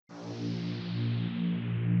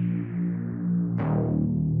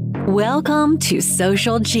Welcome to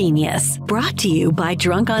Social Genius, brought to you by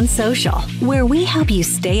Drunk on Social, where we help you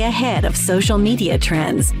stay ahead of social media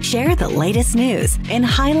trends, share the latest news, and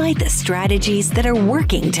highlight the strategies that are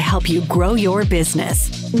working to help you grow your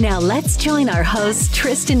business. Now let's join our hosts,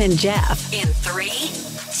 Tristan and Jeff, in 3,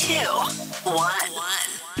 2, 1.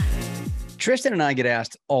 Tristan and I get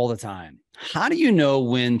asked all the time, how do you know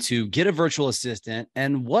when to get a virtual assistant,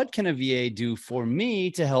 and what can a VA do for me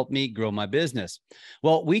to help me grow my business?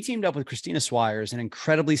 Well, we teamed up with Christina Swires, an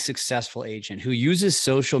incredibly successful agent who uses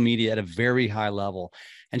social media at a very high level,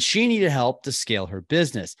 and she needed help to scale her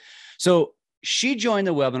business. So she joined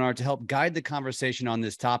the webinar to help guide the conversation on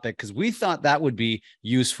this topic because we thought that would be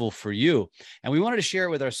useful for you. And we wanted to share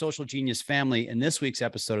it with our Social Genius family in this week's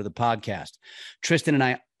episode of the podcast. Tristan and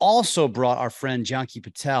I also brought our friend Janki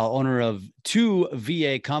Patel, owner of 2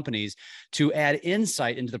 VA companies, to add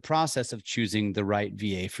insight into the process of choosing the right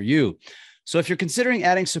VA for you. So if you're considering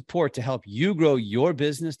adding support to help you grow your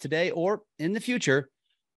business today or in the future,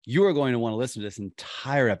 you are going to want to listen to this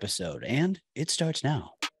entire episode, and it starts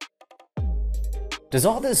now. Does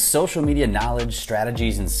all this social media knowledge,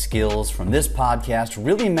 strategies, and skills from this podcast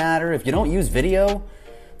really matter if you don't use video?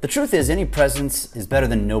 The truth is, any presence is better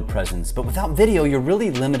than no presence, but without video, you're really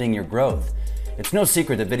limiting your growth. It's no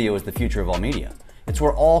secret that video is the future of all media. It's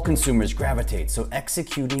where all consumers gravitate, so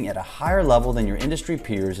executing at a higher level than your industry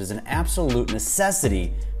peers is an absolute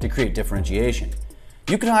necessity to create differentiation.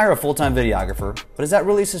 You can hire a full-time videographer, but is that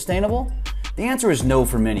really sustainable? The answer is no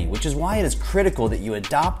for many, which is why it is critical that you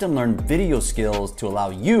adopt and learn video skills to allow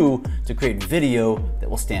you to create video that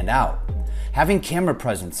will stand out. Having camera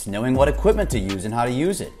presence, knowing what equipment to use and how to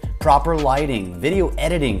use it, proper lighting, video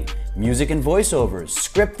editing, music and voiceovers,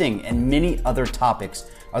 scripting, and many other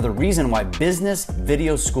topics are the reason why Business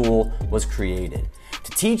Video School was created.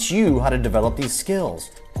 To teach you how to develop these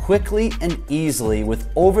skills quickly and easily with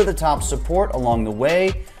over-the-top support along the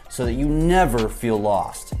way so that you never feel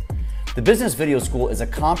lost. The Business Video School is a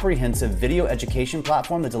comprehensive video education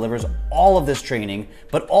platform that delivers all of this training,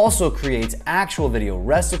 but also creates actual video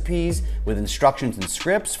recipes with instructions and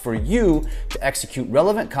scripts for you to execute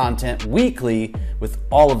relevant content weekly with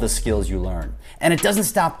all of the skills you learn. And it doesn't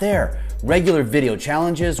stop there. Regular video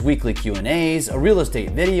challenges, weekly Q&As, a real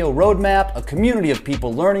estate video roadmap, a community of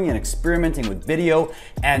people learning and experimenting with video,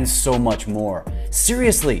 and so much more.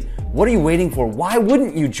 Seriously, what are you waiting for? Why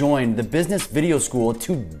wouldn't you join the Business Video School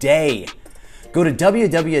today? Go to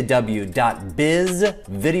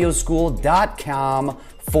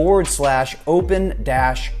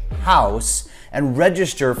www.bizvideoschool.com/open-house and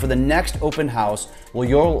register for the next open house where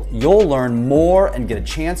you'll learn more and get a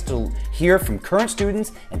chance to hear from current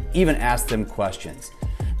students and even ask them questions.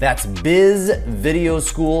 That's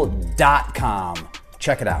bizvideoschool.com.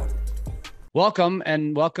 Check it out. Welcome,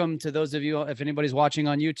 and welcome to those of you, if anybody's watching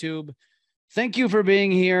on YouTube. Thank you for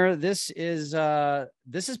being here. This is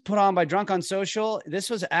put on by Drunk on Social. This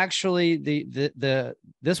was actually this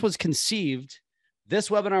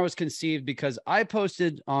webinar was conceived because I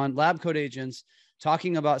posted on Lab Code Agents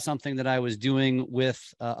talking about something that I was doing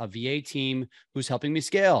with a VA team who's helping me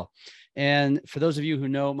scale. And for those of you who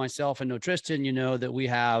know myself and know Tristan, you know that we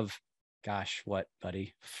have, gosh, what,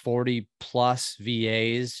 buddy, 40 plus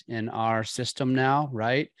VAs in our system now,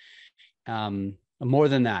 right? More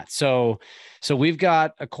than that. So we've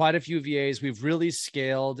got quite a few VAs. We've really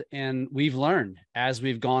scaled and we've learned as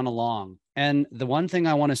we've gone along. And the one thing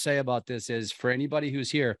I want to say about this is, for anybody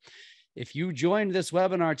who's here, if you joined this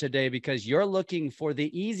webinar today because you're looking for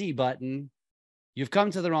the easy button, you've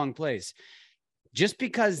come to the wrong place. Just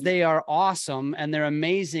because they are awesome and they're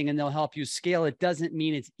amazing and they'll help you scale, it doesn't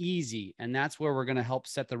mean it's easy. And that's where we're going to help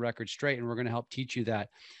set the record straight, and we're going to help teach you that.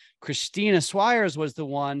 Christina Swires was the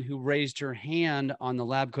one who raised her hand on the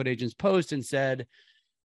Lab Code Agents post and said,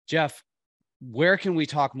 Jeff, where can we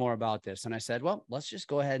talk more about this? And I said, well, let's just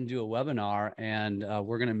go ahead and do a webinar, and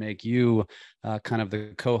we're going to make you kind of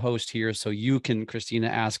the co-host here so you can, Christina,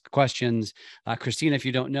 ask questions. Christina, if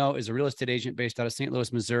you don't know, is a real estate agent based out of St.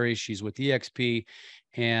 Louis, Missouri. She's with eXp,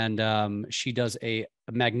 and she does a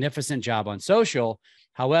magnificent job on social.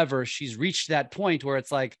 However, she's reached that point where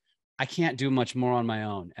it's like, I can't do much more on my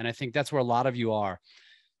own. And I think that's where a lot of you are.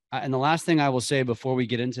 And the last thing I will say before we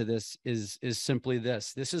get into this is simply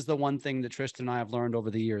this. This is the one thing that Tristan and I have learned over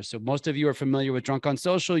the years. So most of you are familiar with Drunk on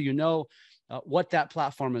Social. You know what that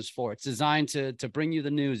platform is for. It's designed to bring you the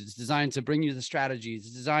news. It's designed to bring you the strategies.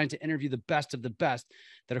 It's designed to interview the best of the best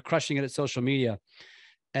that are crushing it at social media.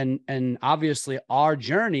 And obviously our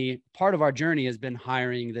journey, part of our journey has been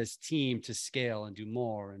hiring this team to scale and do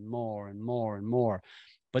more and more and more and more.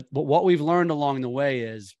 But what we've learned along the way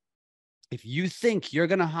is If you think you're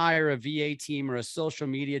going to hire a VA team or a social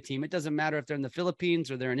media team, it doesn't matter if they're in the Philippines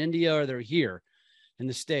or they're in India or they're here in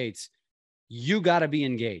the States, you got to be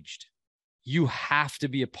engaged. You have to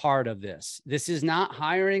be a part of this. This is not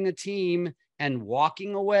hiring a team and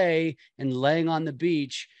walking away and laying on the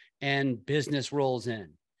beach and business rolls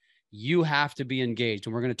in. You have to be engaged.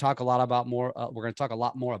 And we're going to talk a lot about more. We're going to talk a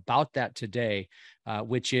lot more about that today,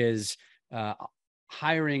 which is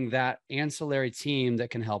hiring that ancillary team that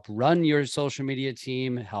can help run your social media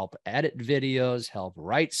team, help edit videos, help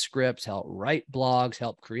write scripts, help write blogs,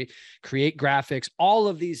 help create graphics, all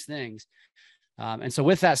of these things. And so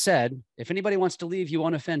with that said, if anybody wants to leave, you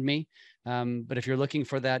won't offend me. But if you're looking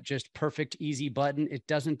for that just perfect, easy button, it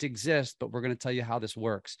doesn't exist, but we're going to tell you how this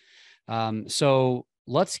works. So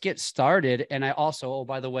let's get started. And I also, oh,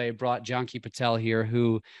 by the way, brought Janki Patel here,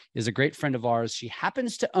 who is a great friend of ours. She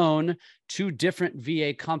happens to own 2 different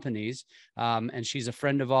VA companies, and she's a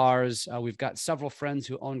friend of ours. We've got several friends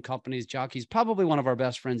who own companies. Janki's probably one of our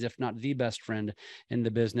best friends, if not the best friend in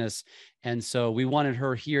the business. And so we wanted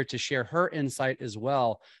her here to share her insight as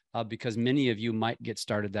well, because many of you might get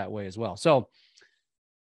started that way as well. So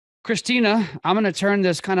Christina, I'm going to turn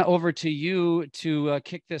this kind of over to you to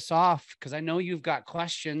kick this off, because I know you've got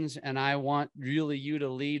questions and I want really you to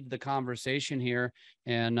lead the conversation here,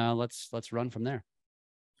 and let's run from there.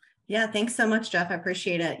 Yeah, thanks so much, Jeff. I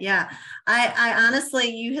appreciate it. Yeah, I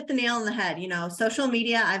honestly, you hit the nail on the head. You know, social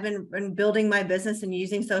media, I've been building my business and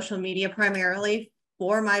using social media primarily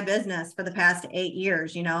for my business for the past 8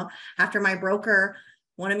 years. You know, after my broker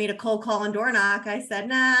wanted me to cold call and door knock, I said,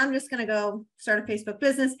 nah, I'm just going to go start a Facebook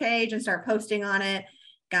business page and start posting on it.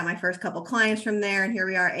 Got my first couple clients from there, and here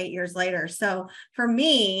we are 8 years later. So for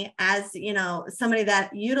me, as you know, somebody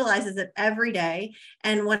that utilizes it every day,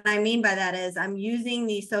 and what I mean by that is I'm using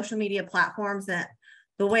these social media platforms that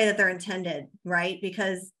the way that they're intended, right?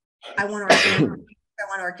 Because I want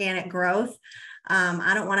organic growth.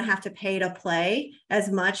 I don't want to have to pay to play as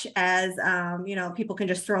much as, you know, people can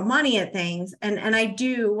just throw money at things. And I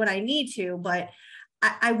do what I need to, but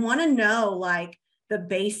I want to know like the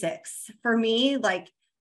basics. For me, like,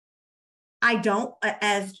 I don't,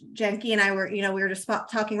 as Janki and I were, you know, we were just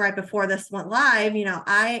talking right before this went live, you know,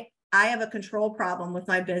 I have a control problem with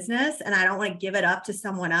my business and I don't want to give it up to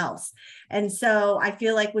someone else. And so I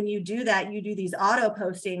feel like when you do that, you do these auto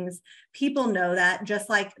postings, people know that, just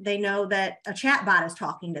like they know that a chat bot is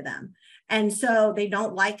talking to them. And so they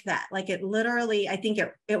don't like that. Like it literally, I think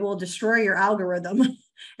it will destroy your algorithm.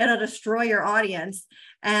 It'll destroy your audience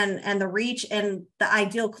and the reach and the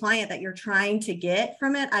ideal client that you're trying to get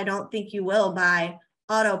from it. I don't think you will by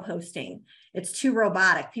auto posting. It's too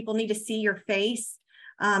robotic. People need to see your face.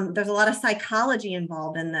 There's a lot of psychology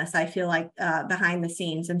involved in this, I feel like, behind the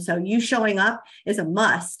scenes. And so you showing up is a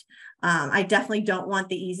must. I definitely don't want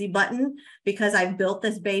the easy button, because I've built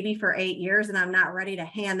this baby for 8 years and I'm not ready to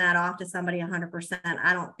hand that off to somebody 100%.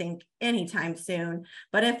 I don't think anytime soon.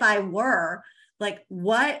 But if I were, like,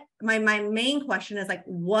 what my main question is, like,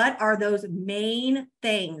 what are those main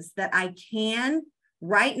things that I can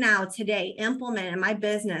right now today implement in my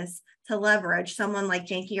business to leverage someone like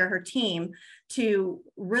Janki or her team to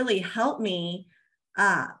really help me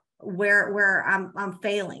where I'm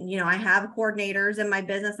failing? You know, I have coordinators in my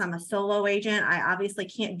business. I'm a solo agent. I obviously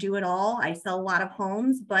can't do it all. I sell a lot of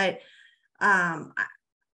homes, but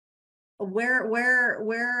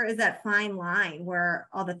where is that fine line where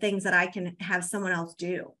all the things that I can have someone else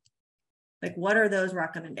do? Like, what are those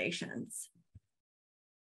recommendations?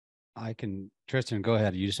 Tristan, go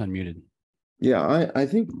ahead. You just unmuted. Yeah, I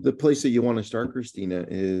think the place that you want to start, Christina,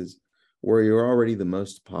 is where you're already the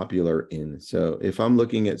most popular in. So if I'm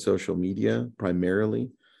looking at social media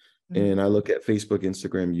primarily, and I look at Facebook,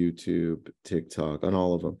 Instagram, YouTube, TikTok, on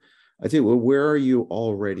all of them, I say, well, where are you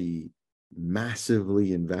already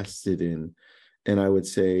massively invested in? And I would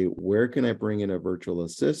say, where can I bring in a virtual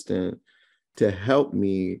assistant to help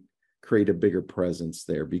me create a bigger presence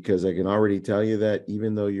there? Because I can already tell you that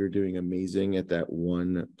even though you're doing amazing at that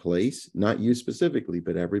one place, not you specifically,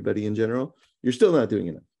 but everybody in general, you're still not doing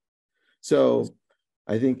enough. So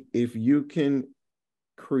I think if you can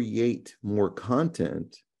create more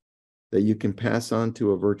content that you can pass on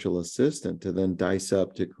to a virtual assistant to then dice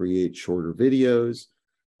up to create shorter videos,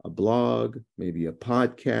 a blog, maybe a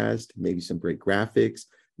podcast, maybe some great graphics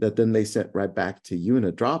that then they sent right back to you in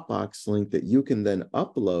a Dropbox link that you can then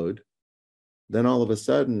upload, then all of a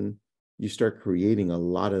sudden you start creating a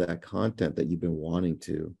lot of that content that you've been wanting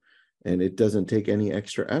to. And it doesn't take any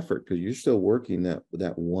extra effort because you're still working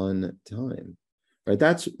that one time, right?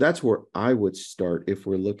 That's where I would start if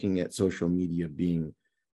we're looking at social media being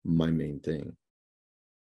my main thing.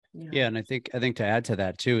 Yeah. And I think to add to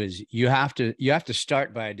that too, is you have to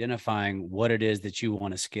start by identifying what it is that you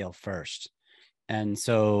want to scale first. And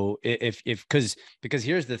so because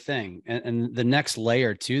here's the thing, and the next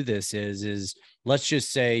layer to this is let's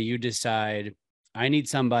just say you decide, I need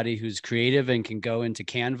somebody who's creative and can go into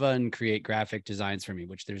Canva and create graphic designs for me,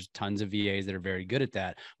 which there's tons of VAs that are very good at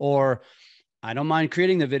that. Or I don't mind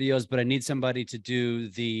creating the videos, but I need somebody to do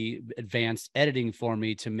the advanced editing for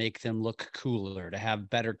me to make them look cooler, to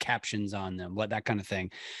have better captions on them, that kind of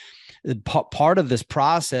thing. Part of this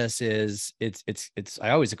process is it's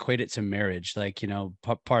I always equate it to marriage. Like,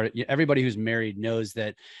 everybody who's married knows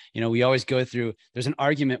that, we always go through, there's an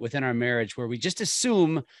argument within our marriage where we just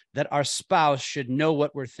assume that our spouse should know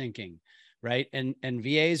what we're thinking. Right. And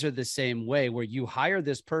VAs are the same way, where you hire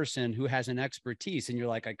this person who has an expertise and you're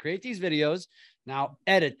like, I create these videos, now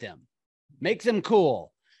edit them, make them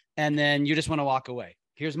cool. And then you just want to walk away.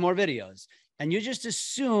 Here's more videos. And you just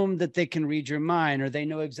assume that they can read your mind, or they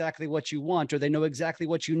know exactly what you want, or they know exactly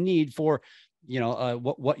what you need for,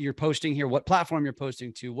 what you're posting here, what platform you're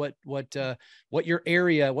posting to, what your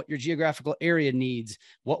area, what your geographical area needs,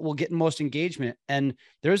 what will get most engagement. And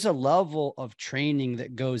there's a level of training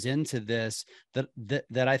that goes into this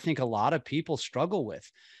that I think a lot of people struggle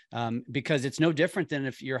with, because it's no different than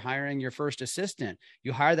if you're hiring your first assistant.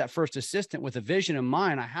 You hire that first assistant with a vision in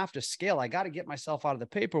mind. I have to scale. I got to get myself out of the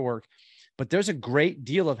paperwork. But there's a great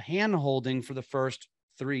deal of hand-holding for the first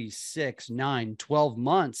 3, 6, 9, 12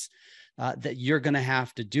 months that you're going to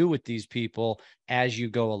have to do with these people as you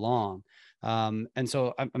go along. And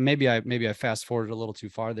so maybe I fast forwarded a little too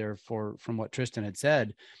far there from what Tristan had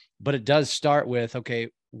said, but it does start with, okay,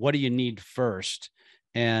 what do you need first?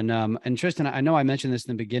 And Tristan, I know I mentioned this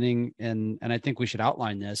in the beginning, and I think we should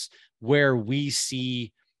outline this, where we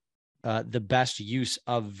see the best use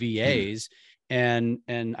of VAs. And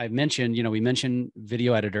I mentioned, we mentioned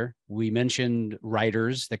video editor, we mentioned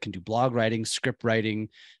writers that can do blog writing, script writing,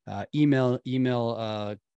 email,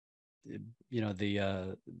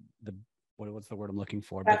 what's the word I'm looking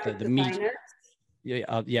for? Graphic But the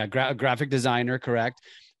meat. Graphic designer, correct.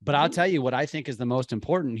 But I'll tell you what I think is the most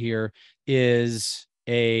important here is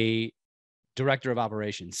a director of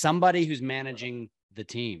operations, somebody who's managing the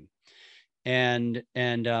team. And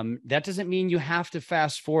that doesn't mean you have to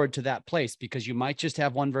fast forward to that place, because you might just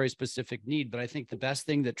have one very specific need. But I think the best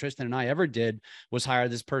thing that Tristan and I ever did was hire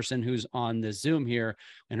this person who's on the Zoom here,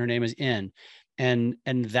 and her name is In. And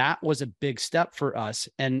that was a big step for us.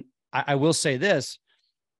 And I will say this,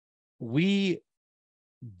 we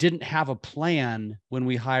didn't have a plan when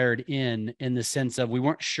we hired in the sense of we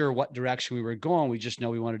weren't sure what direction we were going. We just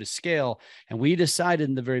know we wanted to scale. And we decided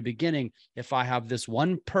in the very beginning, if I have this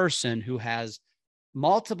one person who has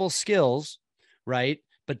multiple skills, right?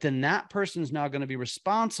 But then that person's now going to be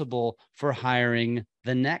responsible for hiring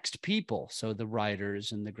the next people. So the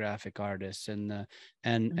writers and the graphic artists and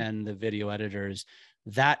the video editors.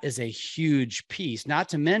 That is a huge piece, not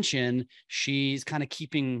to mention she's kind of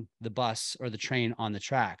keeping the bus or the train on the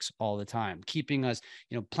tracks all the time, keeping us,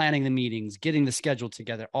 planning the meetings, getting the schedule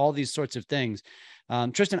together, all these sorts of things.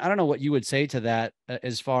 Tristan, I don't know what you would say to that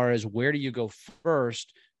as far as where do you go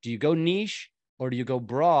first? Do you go niche or do you go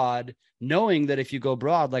broad, knowing that if you go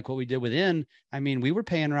broad, like what we did with In, I mean, we were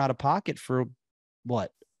paying her out of pocket for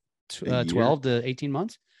what, 12 to 18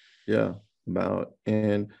 months? Yeah, about.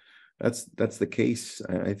 And that's the case.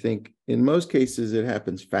 I think in most cases it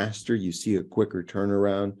happens faster. You see a quicker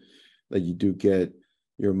turnaround, that you do get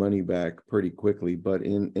your money back pretty quickly. But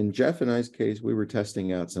in Jeff and I's case, we were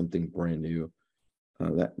testing out something brand new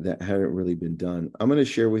that hadn't really been done. I'm going to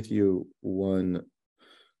share with you one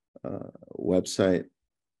website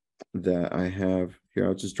that I have here.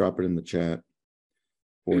 I'll just drop it in the chat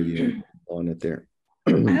for you on it there.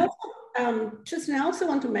 I also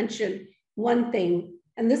want to mention one thing.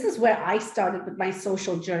 And this is where I started with my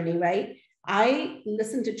social journey, right? I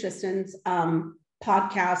listened to Tristan's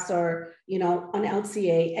podcasts or, on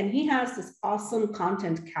LCA, and he has this awesome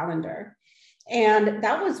content calendar. And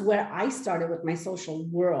that was where I started with my social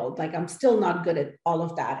world. Like, I'm still not good at all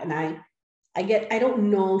of that. And I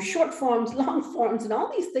don't know short forms, long forms, and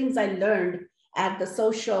all these things I learned at the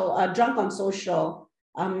social, Drunk on Social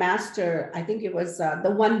master. I think it was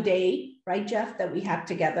the one day, right, Jeff, that we had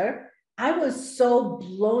together. I was so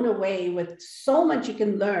blown away with so much you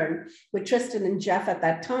can learn with Tristan and Jeff at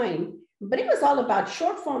that time. But it was all about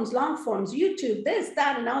short forms, long forms, YouTube, this,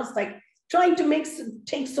 that. And I was like trying to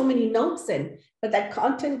take so many notes in. But that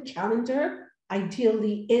content calendar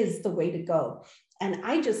ideally is the way to go. And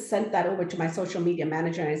I just sent that over to my social media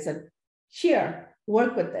manager. And I said, here,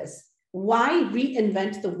 work with this. Why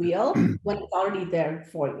reinvent the wheel when it's already there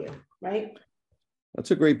for you, right?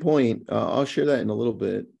 That's a great point. I'll share that in a little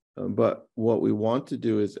bit. But what we want to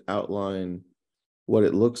do is outline what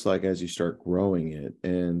it looks like as you start growing it.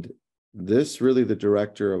 And this really, the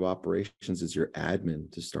director of operations is your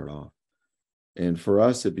admin to start off. And for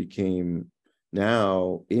us, it became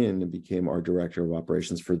our director of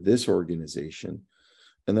operations for this organization.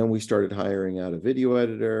 And then we started hiring out a video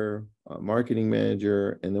editor, a marketing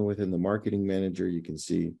manager. And then within the marketing manager, you can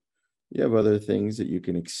see you have other things that you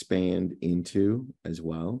can expand into as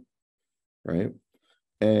well, right?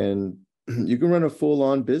 And you can run a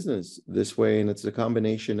full-on business this way, and it's a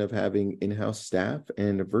combination of having in-house staff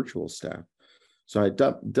and a virtual staff. So I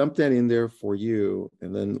dumped that in there for you,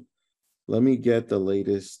 and then let me get the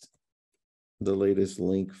latest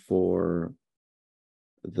link for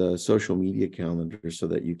the social media calendar so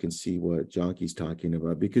that you can see what Janki's talking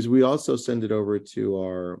about, because we also send it over to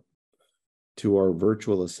our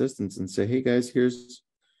virtual assistants and say, hey guys, here's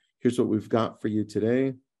what we've got for you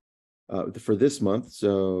today for this month.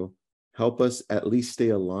 So help us at least stay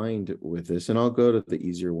aligned with this. And I'll go to the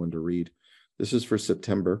easier one to read. This is for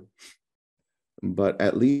September, but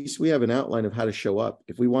at least we have an outline of how to show up.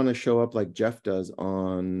 If we want to show up like Jeff does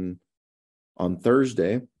on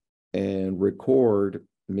Thursday and record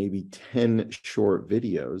maybe 10 short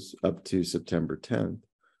videos up to September 10th,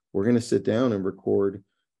 we're going to sit down and record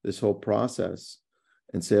this whole process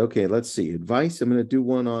and say, okay, let's see, advice. I'm going to do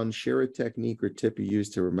one on share a technique or tip you use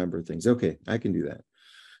to remember things. Okay, I can do that.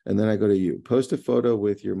 And then I go to you, post a photo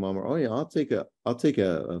with your mom, or, oh yeah, I'll take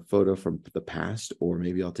a photo from the past, or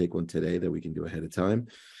maybe I'll take one today that we can do ahead of time.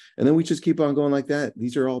 And then we just keep on going like that.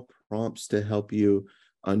 These are all prompts to help you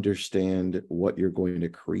understand what you're going to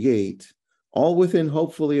create, all within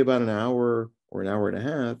hopefully about an hour or an hour and a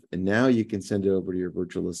half. And now you can send it over to your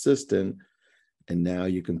virtual assistant. And now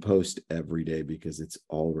you can post every day because it's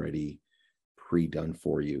already pre-done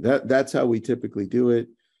for you. That's how we typically do it.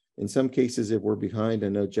 In some cases, if we're behind, I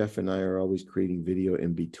know Jeff and I are always creating video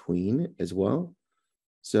in between as well.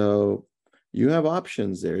 So you have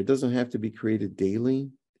options there. It doesn't have to be created daily.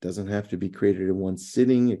 It doesn't have to be created in one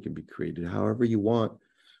sitting. It can be created however you want.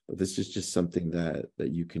 But this is just something that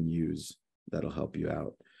you can use that'll help you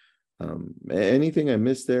out. Anything I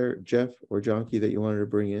missed there, Jeff or Janki, that you wanted to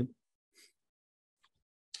bring in?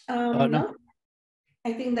 No,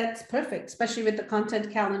 I think that's perfect, especially with the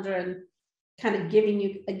content calendar and kind of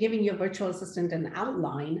giving your virtual assistant an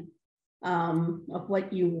outline of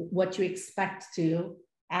what you expect to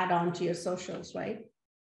add on to your socials, right?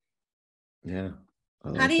 Yeah.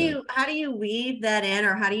 How do you weave that in,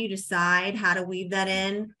 or how do you decide how to weave that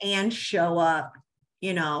in and show up,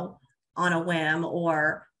 on a whim,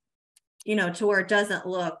 or, to where it doesn't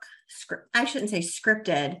look I shouldn't say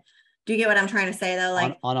scripted. Do you get what I'm trying to say though?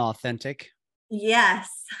 Like unauthentic. Yes.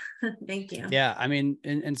 Thank you. Yeah. I mean,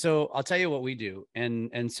 and so I'll tell you what we do.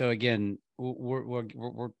 And so again,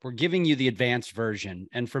 we're giving you the advanced version.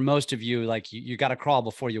 And for most of you, like you got to crawl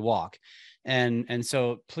before you walk. And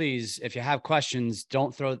so please, if you have questions,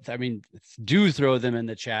 do throw them in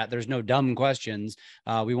the chat. There's no dumb questions.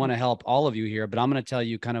 We want to help all of you here, but I'm going to tell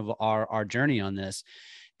you kind of our journey on this.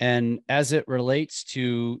 And as it relates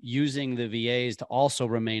to using the VAs to also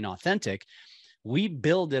remain authentic, we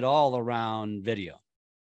build it all around video.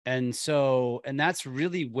 And that's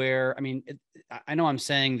really where, I know I'm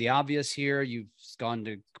saying the obvious here. You've gone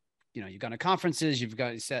to conferences, you've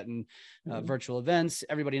got set in virtual events.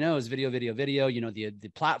 Everybody knows video.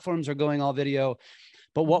 The platforms are going all video.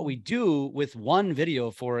 But what we do with one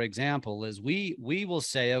video, for example, is we will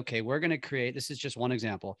say, okay, we're going to create, this is just one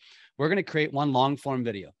example. We're going to create one long form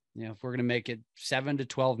video. If we're going to make it 7 to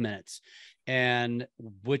 12 minutes, and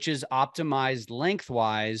which is optimized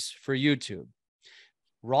lengthwise for YouTube.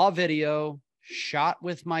 Raw video, shot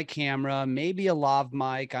with my camera, maybe a lav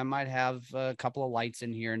mic. I might have a couple of lights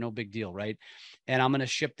in here, no big deal, right? And I'm going to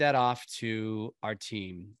ship that off to our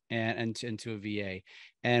team and to a VA.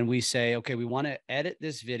 And we say, okay, we want to edit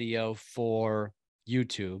this video for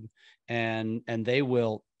YouTube, and they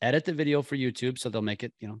will edit the video for YouTube. So they'll make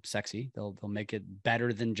it, sexy. They'll make it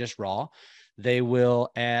better than just raw. They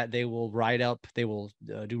will do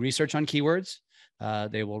research on keywords.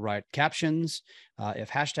 They will write captions.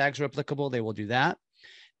 If hashtags are applicable, they will do that.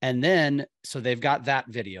 And then, so they've got that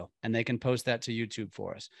video and they can post that to YouTube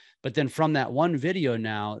for us. But then from that one video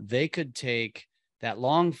now, they could take that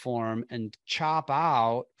long form and chop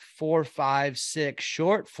out 4, 5, 6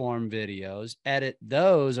 short form videos, edit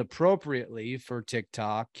those appropriately for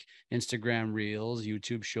TikTok, Instagram Reels,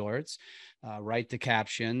 YouTube Shorts, write the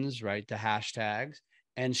captions, write the hashtags,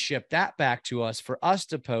 and ship that back to us for us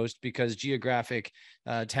to post, because geographic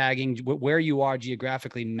tagging, where you are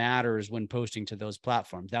geographically, matters when posting to those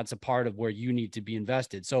platforms. That's a part of where you need to be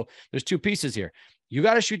invested. So there's two pieces here. You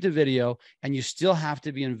got to shoot the video, and you still have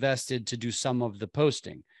to be invested to do some of the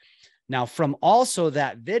posting. Now, from also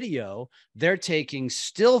that video, they're taking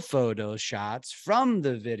still photo shots from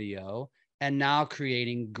the video and now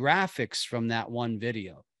creating graphics from that one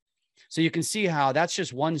video. So you can see how that's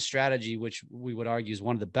just one strategy, which we would argue is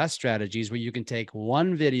one of the best strategies, where you can take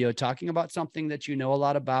one video talking about something that you know a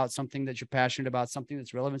lot about, something that you're passionate about, something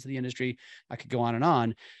that's relevant to the industry. I could go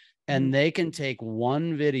on. And they can take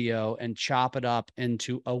one video and chop it up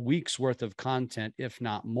into a week's worth of content, if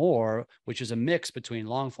not more, which is a mix between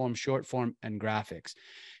long form, short form, and graphics.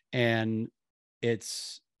 And it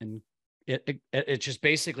just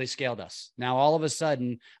basically scaled us. Now, all of a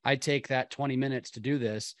sudden, I take that 20 minutes to do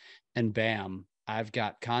this, and bam, I've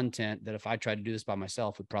got content that if I tried to do this by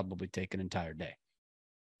myself would probably take an entire day.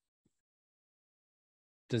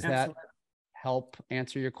 Does that help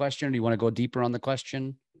answer your question? Or do you want to go deeper on the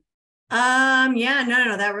question? Yeah,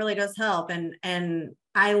 no, that really does help. And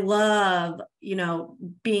I love,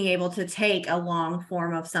 being able to take a long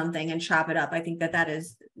form of something and chop it up. I think that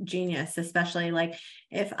is genius, especially like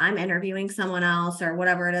if I'm interviewing someone else or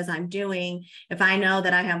whatever it is I'm doing. If I know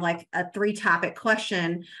that I have like a 3-topic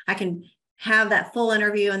question, I can have that full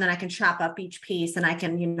interview, and then I can chop up each piece, and I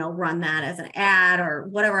can, run that as an ad or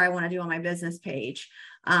whatever I want to do on my business page.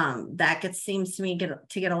 That seems to me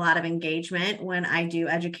to get a lot of engagement when I do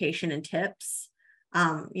education and tips,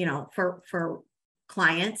 for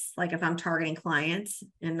clients, like if I'm targeting clients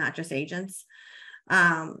and not just agents.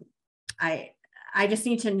 I just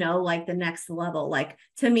need to know like the next level. Like,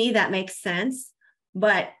 to me, that makes sense,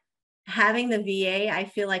 but having the VA, I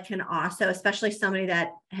feel like, can also, especially somebody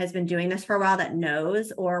that has been doing this for a while, that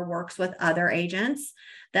knows or works with other agents,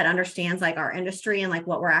 that understands like our industry and like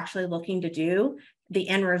what we're actually looking to do, the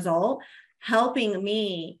end result, helping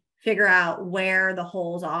me figure out where the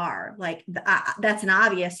holes are. Like that's an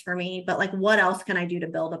obvious for me, but like, what else can I do to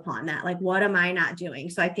build upon that? Like, what am I not doing?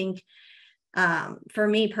 So I think for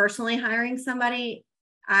me personally, hiring somebody,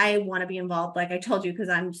 I want to be involved, like I told you, because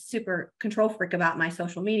I'm super control freak about my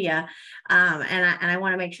social media. And I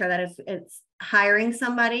want to make sure that it's hiring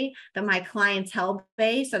somebody, that my clientele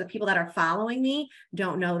base or the people that are following me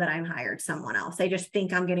don't know that I'm hired someone else. They just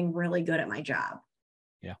think I'm getting really good at my job.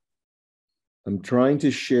 Yeah. I'm trying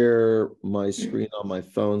to share my screen on my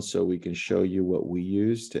phone so we can show you what we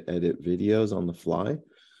use to edit videos on the fly.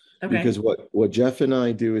 Okay. Because what Jeff and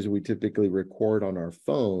I do is we typically record on our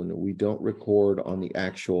phone. We don't record on the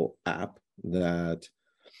actual app that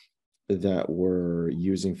we're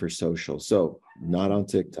using for social. So not on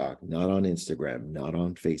TikTok, not on Instagram, not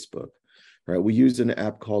on Facebook, right? We use an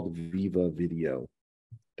app called Viva Video.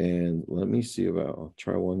 And let me see I'll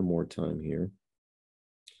try one more time here.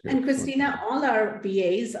 And Christina, all our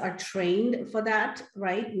VAs are trained for that,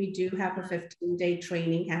 right? We do have a 15-day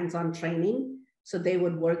training, hands-on training. So they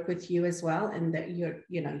would work with you as well, and that you're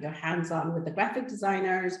hands-on with the graphic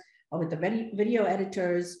designers or with the video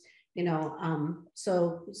editors,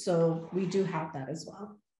 so we do have that as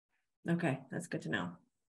well. Okay, that's good to know.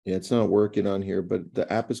 Yeah, it's not working on here, but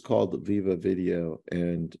the app is called Viva Video,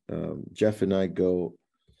 and Jeff and I go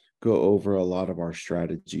over a lot of our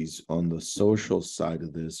strategies on the social side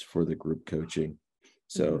of this for the group coaching.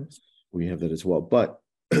 So we have that as well. But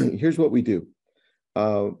here's what we do.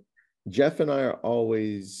 Jeff and I are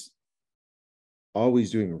always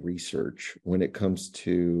doing research when it comes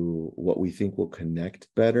to what we think will connect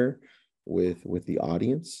better with the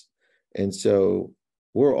audience. And so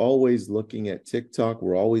we're always looking at TikTok,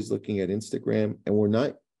 we're always looking at Instagram, and we're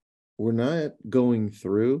not going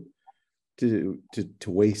through to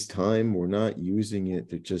waste time. We're not using it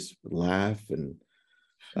to just laugh and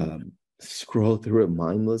scroll through it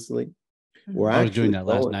mindlessly. I was doing that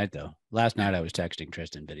last night, though. Last night I was texting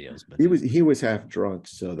Tristan videos, but he was half drunk,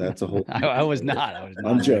 so that's a whole. I was not.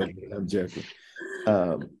 I'm joking.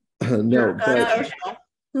 No,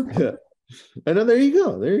 but I know. There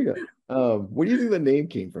you go. Where do you think the name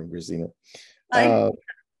came from, Christina?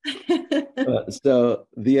 So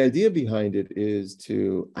the idea behind it is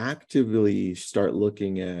to actively start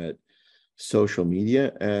looking at social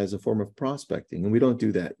media as a form of prospecting, and we don't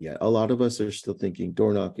do that yet. A lot of us are still thinking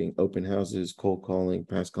door knocking, open houses, cold calling,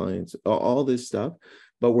 past clients, all this stuff,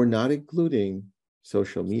 but we're not including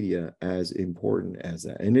social media as important as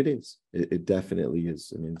that. And it is. It definitely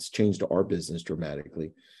is. I mean, it's changed our business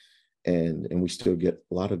dramatically, and we still get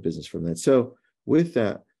a lot of business from that. So with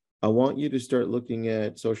that, I want you to start looking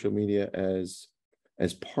at social media as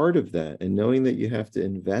part of that, and knowing that you have to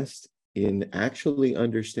invest in actually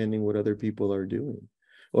understanding what other people are doing.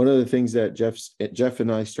 One of the things that Jeff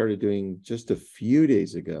and I started doing just a few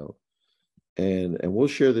days ago, and we'll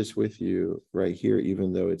share this with you right here,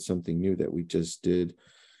 even though it's something new that we just did,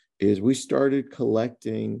 is we started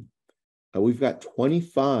collecting, we've got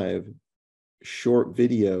 25 short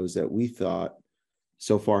videos that we thought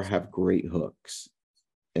so far have great hooks.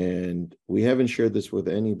 And we haven't shared this with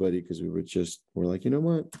anybody because we're like, you know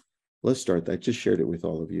what? Let's start that. Just shared it with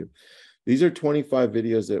all of you. These are 25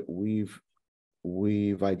 videos that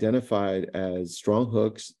we've identified as strong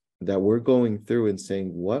hooks that we're going through and saying,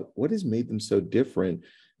 what has made them so different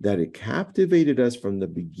that it captivated us from the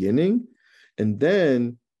beginning? And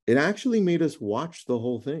then it actually made us watch the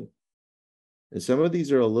whole thing. And some of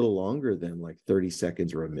these are a little longer than like 30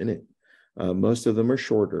 seconds or a minute. Most of them are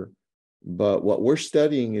shorter. But what we're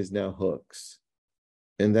studying is now hooks.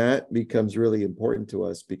 And that becomes really important to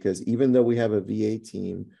us because even though we have a VA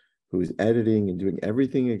team who's editing and doing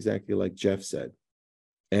everything exactly like Jeff said,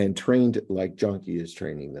 and trained like Jonky is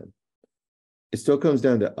training them, it still comes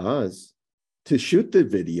down to us to shoot the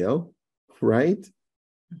video, right?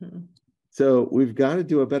 Mm-hmm. So we've got to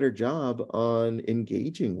do a better job on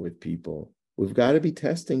engaging with people. We've got to be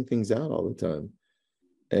testing things out all the time.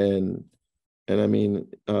 And I mean,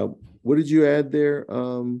 what did you add there,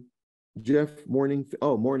 Jeff? Morning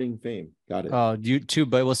fame. Got it. YouTube.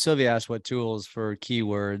 But well, Sylvia asked what tools for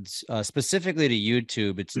keywords, specifically to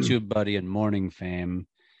YouTube. It's TubeBuddy and Morning Fame.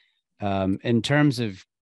 In terms of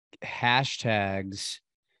hashtags,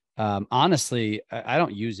 honestly, I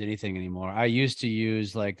don't use anything anymore. I used to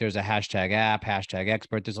use, like, there's a hashtag app, hashtag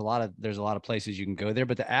expert. There's a lot of places you can go there,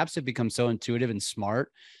 but the apps have become so intuitive and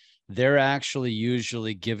smart. They're actually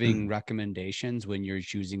usually giving recommendations when you're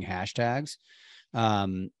using hashtags.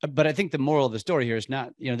 But I think the moral of the story here is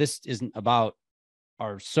not, this isn't about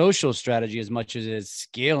our social strategy as much as it is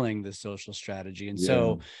scaling the social strategy. And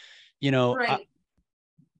so, right.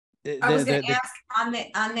 I was going to ask on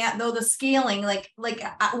that though, the scaling, like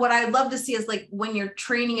what I'd love to see is, like, when you're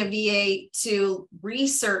training a VA to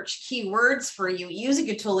research keywords for you using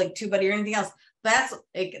a tool like TubeBuddy or anything else. That's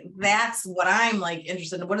what I'm like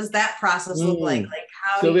interested in. What does that process look like? Like,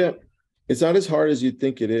 how Sylvia, it's not as hard as you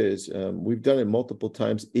think it is. We've done it multiple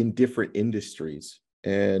times in different industries.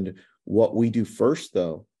 And what we do first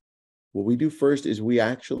is we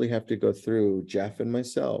actually have to go through, Jeff and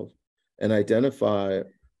myself, and identify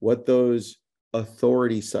what those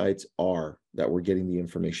authority sites are that we're getting the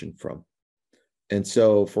information from. And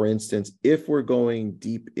so, for instance, if we're going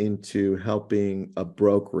deep into helping a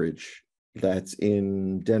brokerage that's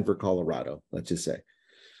in Denver, Colorado, let's just say,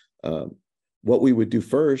 what we would do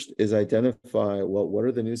first is identify, what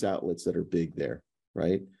are the news outlets that are big there,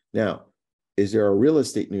 right? Now, is there a real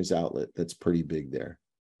estate news outlet that's pretty big there?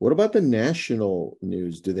 What about the national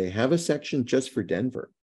news? Do they have a section just for Denver,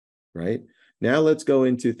 right? Now let's go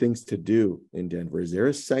into things to do in Denver. Is there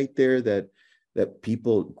a site there that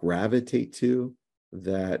people gravitate to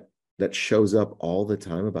that shows up all the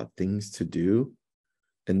time about things to do?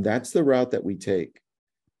 And that's the route that we take.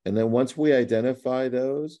 And then once we identify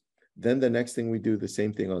those, then the next thing we do the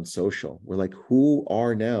same thing on social. We're like, who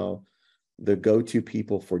are now the go-to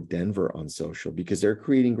people for Denver on social? Because they're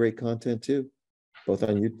creating great content too, both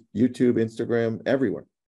on YouTube, Instagram, everywhere.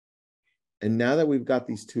 And now that we've got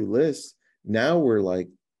these two lists, now we're like,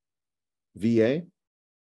 VA,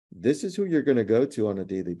 this is who you're going to go to on a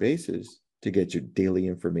daily basis to get your daily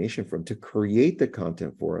information from, to create the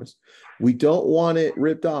content for us. We don't want it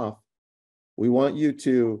ripped off. We want you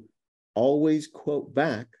to always quote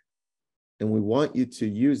back, and we want you to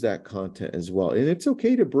use that content as well. And it's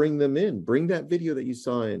okay to bring them in. Bring that video that you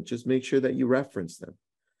saw in. Just make sure that you reference them.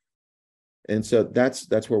 And so that's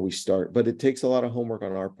where we start. But it takes a lot of homework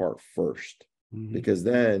on our part first, because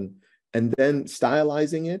then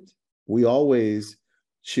stylizing it, we always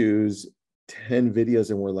choose 10 videos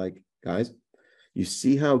and we're like, guys, you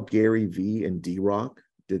see how Gary Vee and D-Rock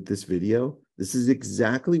did this video? This is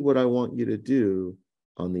exactly what I want you to do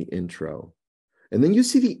on the intro. And then you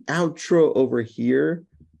see the outro over here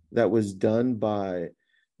that was done by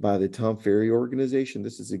the Tom Ferry organization.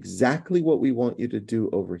 This is exactly what we want you to do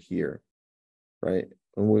over here, right?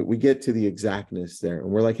 And we get to the exactness there. And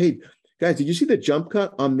we're like, hey, guys, did you see the jump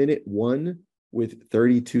cut on minute 1 with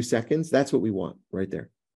 32 seconds? That's what we want right there.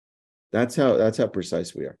 That's how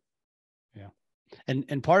precise we are. Yeah.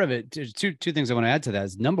 And part of it, there's two things I want to add to that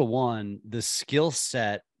is, number one, the skill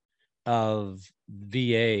set of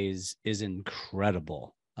VAs is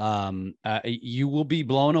incredible. You will be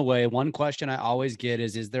blown away. One question I always get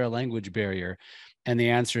is there a language barrier? And the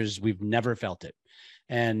answer is, we've never felt it.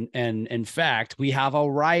 And in fact, we have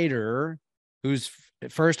a writer who's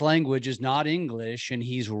first language is not English, and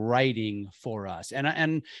he's writing for us.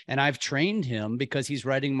 And I've trained him because he's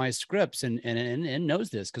writing my scripts and knows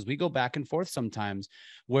this, because we go back and forth sometimes,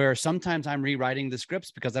 where sometimes I'm rewriting the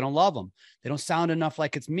scripts because I don't love them. They don't sound enough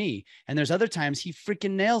like it's me. And there's other times he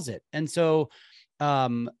freaking nails it. And so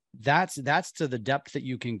that's to the depth that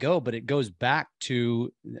you can go, but it goes back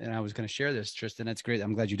to, and I was going to share this, Tristan, that's great,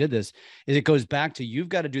 I'm glad you did this, is it goes back to, you've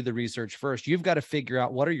got to do the research first. You've got to figure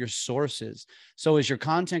out, what are your sources? So is your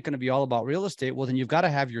content going to be all about real estate? Well, then you've got to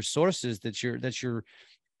have your sources that you're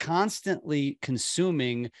constantly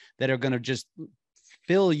consuming, that are going to just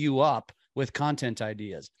fill you up with content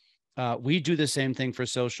ideas. We do the same thing for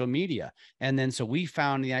social media. And then, so we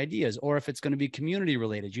found the ideas, or if it's going to be community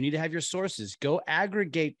related, you need to have your sources. Go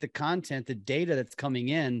aggregate the content, the data that's coming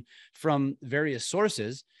in from various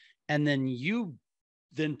sources. And then you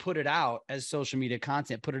then put it out as social media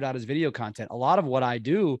content, put it out as video content. A lot of what I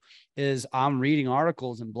do is I'm reading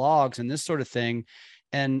articles and blogs and this sort of thing.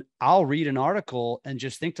 And I'll read an article and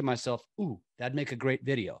just think to myself, ooh, that'd make a great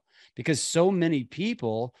video. Because so many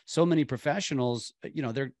people, so many professionals,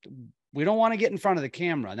 we don't want to get in front of the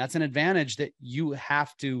camera. And that's an advantage that you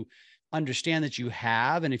have to understand that you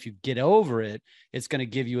have. And if you get over it, it's going to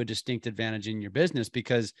give you a distinct advantage in your business,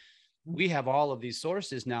 because we have all of these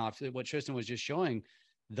sources now. What Tristan was just showing,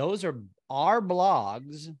 those are our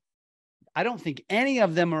blogs. I don't think any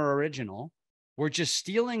of them are original. We're just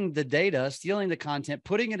stealing the data, stealing the content,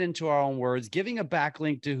 putting it into our own words, giving a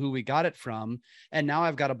backlink to who we got it from. And now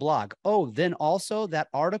I've got a blog. Oh, then also that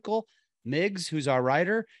article, Miggs, who's our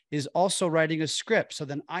writer, is also writing a script. So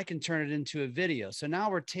then I can turn it into a video. So now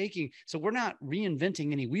we're not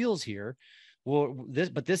reinventing any wheels here. Well,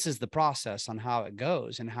 this is the process on how it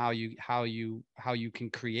goes, and how you can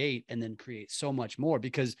create, and then create so much more.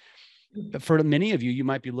 Because for many of you, you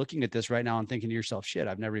might be looking at this right now and thinking to yourself, shit,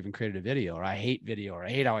 I've never even created a video, or I hate video, or I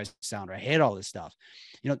hate how I sound, or I hate all this stuff.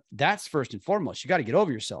 That's first and foremost. You got to get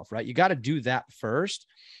over yourself, right? You got to do that first,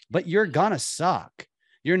 but you're going to suck.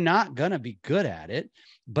 You're not going to be good at it,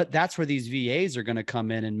 but that's where these VAs are going to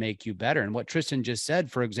come in and make you better. And what Tristan just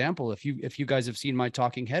said, for example, if you guys have seen my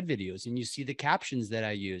talking head videos and you see the captions that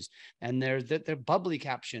I use, and they're bubbly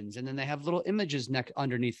captions, and then they have little images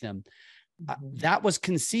underneath them. That was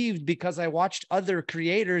conceived because I watched other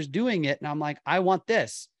creators doing it. And I'm like, I want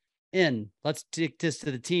this let's take this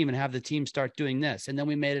to the team and have the team start doing this. And then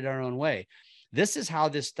we made it our own way. This is how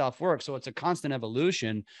this stuff works. So it's a constant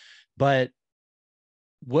evolution, but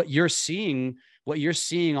what you're seeing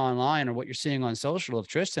online, or what you're seeing on social of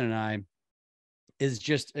Tristan and I, is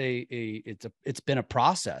just it's been a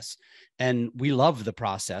process, and we love the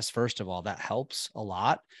process. First of all, that helps a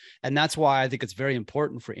lot. And that's why I think it's very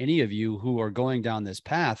important for any of you who are going down this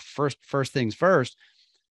path. First things first,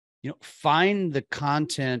 find the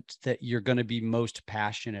content that you're going to be most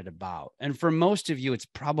passionate about. And for most of you, it's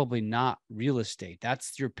probably not real estate.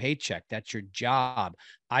 That's your paycheck. That's your job.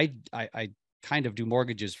 I kind of do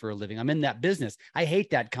mortgages for a living. I'm in that business. I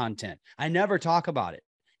hate that content. I never talk about it.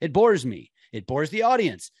 It bores me. It bores the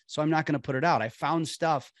audience. So I'm not going to put it out. I found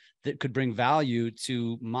stuff that could bring value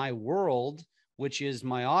to my world, which is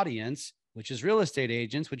my audience, which is real estate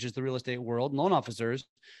agents, which is the real estate world, loan officers,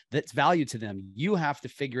 that's value to them. You have to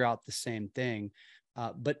figure out the same thing,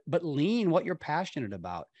 but lean what you're passionate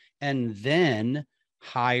about, and then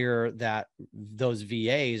hire those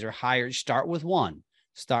VAs, or start with one,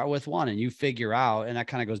 and you figure out. And that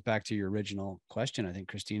kind of goes back to your original question, I think,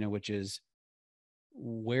 Christina, which is,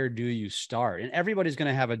 where do you start? And everybody's going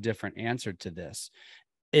to have a different answer to this.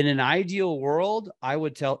 In an ideal world, I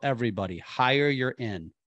would tell everybody, hire your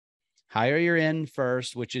in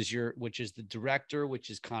first, which is the director, which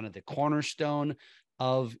is kind of the cornerstone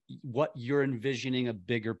of what you're envisioning, a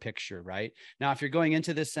bigger picture, right? Now, if you're going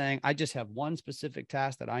into this saying, I just have one specific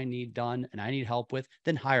task that I need done and I need help with,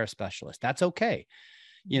 then hire a specialist. That's okay.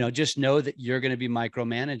 Just know that you're going to be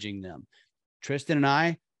micromanaging them. Tristan and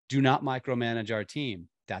I do not micromanage our team.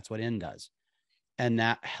 That's what In does. And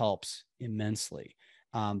that helps immensely.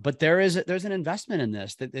 But there's an investment in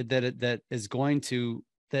this that is going to,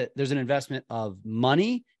 that there's an investment of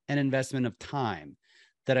money and investment of time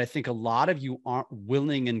that I think a lot of you aren't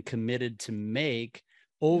willing and committed to make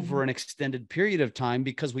over an extended period of time,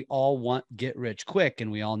 because we all want get rich quick,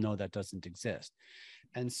 and we all know that doesn't exist.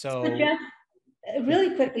 And so Jeff,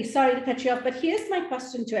 really quickly, sorry to cut you off, but here's my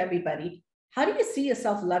question to everybody. How do you see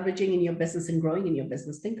yourself leveraging in your business and growing in your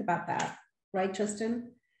business? Think about that, right,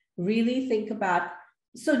 Tristan? Really think about,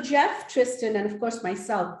 so Jeff, Tristan, and of course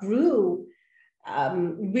myself grew.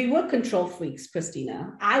 We were control freaks,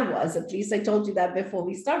 Christina. I was, at least I told you that before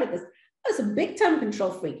we started this. I was a big time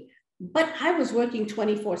control freak, but I was working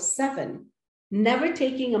 24/7 never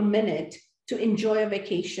taking a minute to enjoy a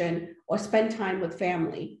vacation or spend time with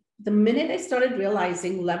family. The minute I started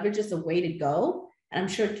realizing leverage is the way to go, and I'm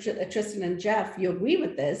sure Tristan and Jeff, you agree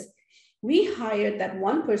with this, we hired that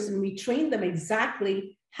one person, we trained them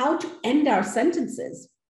exactly how to end our sentences.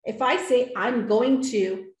 If I say, I'm going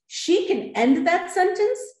to, she can end that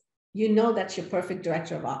sentence, you know that's your perfect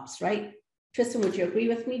director of ops, right? Tristan, would you agree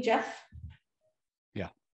with me, Jeff?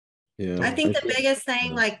 Yeah. I think the biggest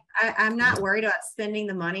thing, like, I'm not worried about spending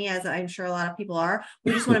the money, as I'm sure a lot of people are.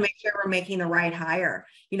 We just want to make sure we're making the right hire.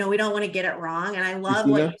 You know, we don't want to get it wrong. And I love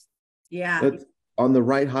what on the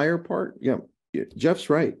right hire part. Yeah, Jeff's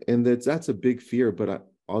right. And that's a big fear, but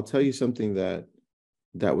I'll tell you something that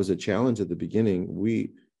was a challenge at the beginning.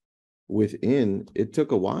 It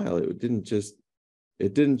took a while. It didn't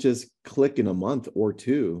just click in a month or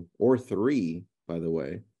two or three, by the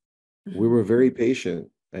way. We were very patient.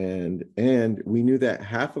 And we knew that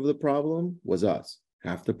half of the problem was us,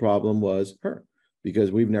 half the problem was her, because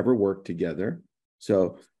we've never worked together.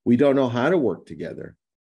 So we don't know how to work together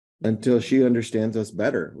until she understands us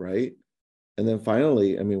better, right? And then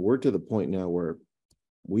finally, I mean, we're to the point now where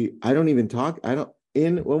I don't even talk.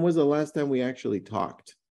 When was the last time we actually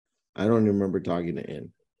talked? I don't even remember talking to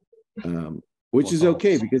In, which is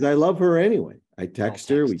okay because I love her anyway. I text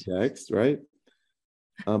her, we text, right?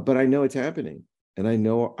 But I know it's happening. And I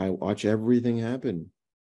know I watch everything happen.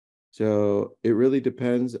 So it really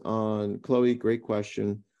depends on, Chloe, great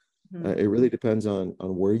question. It really depends on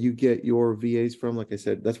where you get your VAs from. Like I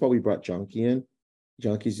said, that's why we brought Janki in.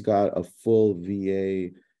 Janki's got a full VA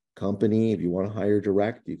company. If you want to hire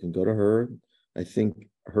direct, you can go to her. I think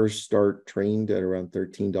hers start trained at around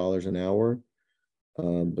 $13 an hour.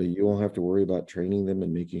 But you won't have to worry about training them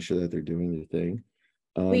and making sure that they're doing their thing.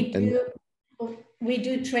 We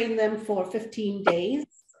do train them for 15 days.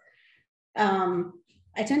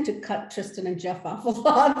 I tend to cut Tristan and Jeff off a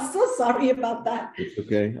lot. I'm so sorry about that. It's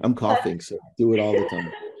okay. I'm coughing, so do it all the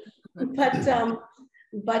time.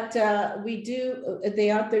 But we do,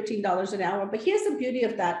 they are $13 an hour. But here's the beauty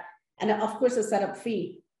of that. And of course, a setup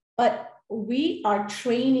fee. But we are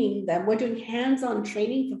training them. We're doing hands-on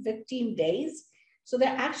training for 15 days. So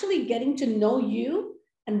they're actually getting to know you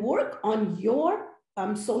and work on your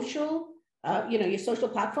social your social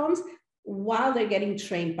platforms while they're getting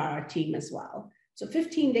trained by our team as well. So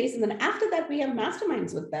 15 days. And then after that, we have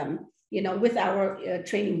masterminds with them, with our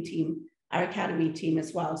training team, our academy team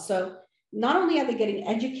as well. So not only are they getting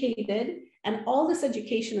educated, and all this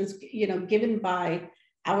education is, given by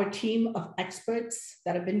our team of experts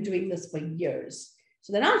that have been doing this for years.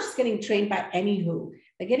 So they're not just getting trained by anywho,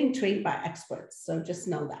 they're getting trained by experts. So just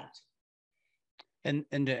know that. And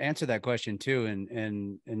to answer that question too,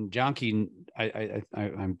 and Janki,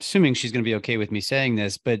 I'm assuming she's going to be okay with me saying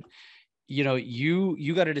this, but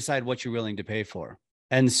you got to decide what you're willing to pay for.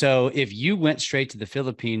 And so if you went straight to the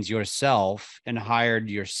Philippines yourself and hired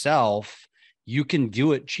yourself, you can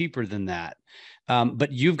do it cheaper than that.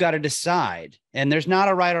 But you've got to decide, and there's not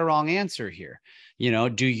a right or wrong answer here.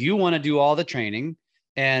 Do you want to do all the training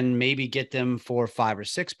and maybe get them for $5 or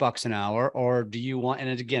 $6 an hour? Or do you want,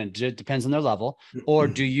 and again, it depends on their level, or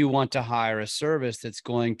do you want to hire a service that's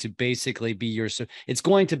going to basically be it's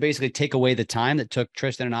going to basically take away the time that took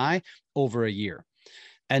Tristan and I over a year.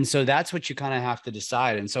 And so that's what you kind of have to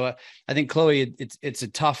decide. And so I think, Chloe, it's a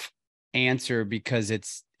tough answer because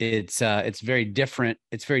it's very different.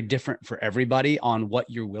 It's very different for everybody on what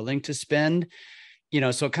you're willing to spend,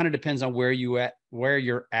 so it kind of depends on where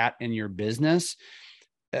you're at in your business.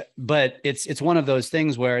 But it's one of those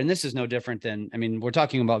things where, and this is no different than, we're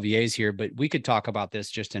talking about VAs here, but we could talk about this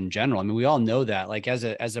just in general. We all know that, like as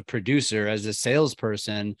a producer, as a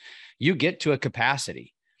salesperson, you get to a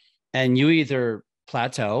capacity and you either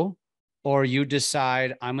plateau or you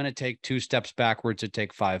decide, I'm going to take 2 steps backwards to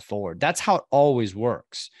take 5 forward. That's how it always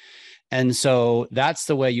works. And so that's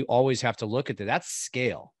the way you always have to look at it. That's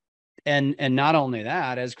scale. And not only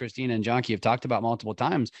that, as Christina and Janki have talked about multiple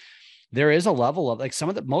times, there is a level of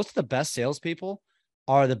most of the best salespeople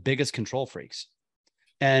are the biggest control freaks.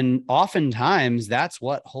 And oftentimes that's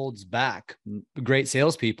what holds back great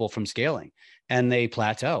salespeople from scaling, and they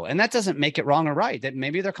plateau. And that doesn't make it wrong or right. That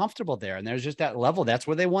maybe they're comfortable there and there's just that level. That's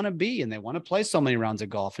where they want to be. And they want to play so many rounds of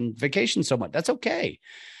golf and vacation so much. That's okay.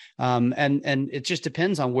 And it just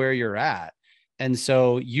depends on where you're at. And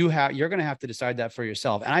so you're going to have to decide that for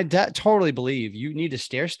yourself. And I totally believe you need to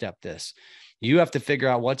stair step this. You have to figure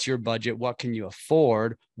out what's your budget, what can you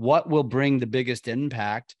afford, what will bring the biggest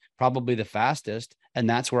impact, probably the fastest, and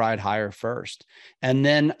that's where I'd hire first. And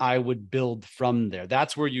then I would build from there.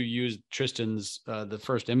 That's where you use Tristan's, the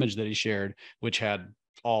first image that he shared, which had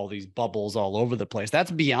all these bubbles all over the place.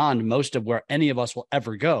 That's beyond most of where any of us will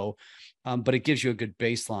ever go. But it gives you a good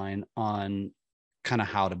baseline on kind of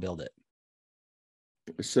how to build it.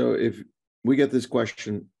 So if we get this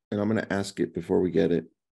question, and I'm going to ask it before we get it,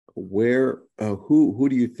 who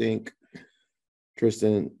do you think,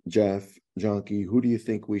 Tristan, Jeff, Jonky, who do you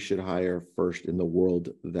think we should hire first in the world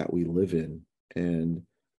that we live in? And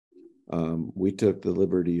we took the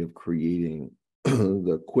liberty of creating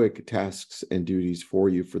the quick tasks and duties for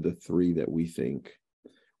you for the 3 that we think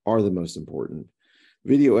are the most important: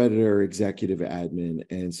 video editor, executive admin,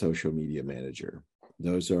 and social media manager.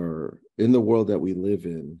 Those are, in the world that we live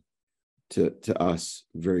in, to us,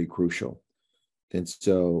 very crucial. And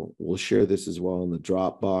so we'll share this as well in the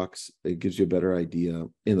Dropbox. It gives you a better idea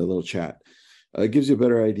in the little chat. It gives you a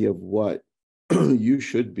better idea of what you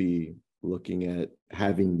should be looking at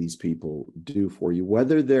having these people do for you,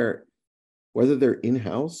 whether they're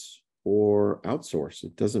in-house or outsourced.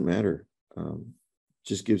 It doesn't matter.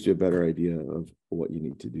 Just gives you a better idea of what you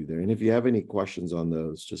need to do there. And if you have any questions on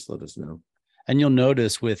those, just let us know. And you'll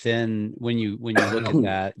notice when you look at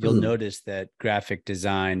that, you'll notice that graphic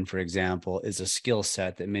design, for example, is a skill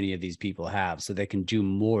set that many of these people have, so they can do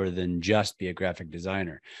more than just be a graphic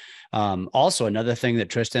designer. Also, another thing that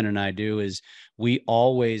Tristan and I do is we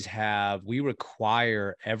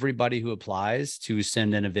require everybody who applies to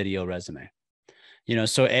send in a video resume.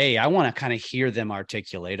 So I want to kind of hear them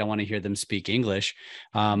articulate. I want to hear them speak English.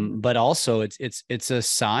 But also it's a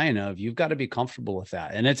sign of, you've got to be comfortable with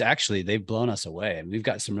that. And it's actually, they've blown us away. And we've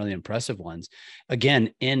got some really impressive ones.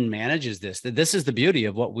 Again, N manages this. This is the beauty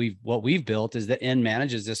of what we've built, is that N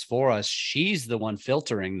manages this for us. She's the one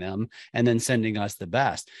filtering them and then sending us the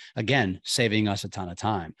best. Again, saving us a ton of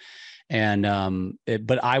time. And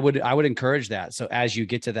but I would encourage that. So as you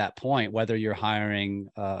get to that point, whether you're hiring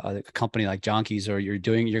a company like Jonky's or you're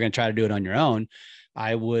going to try to do it on your own,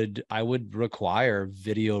 I would require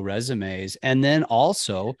video resumes, and then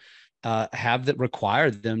also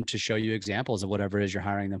require them to show you examples of whatever it is you're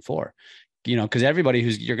hiring them for. Because everybody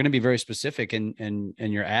you're going to be very specific in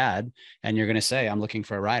your ad, and you're going to say, I'm looking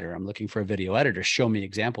for a writer, I'm looking for a video editor. Show me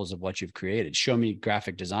examples of what you've created. Show me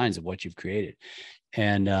graphic designs of what you've created.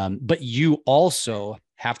 And but you also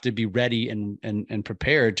have to be ready and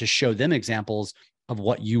prepared to show them examples of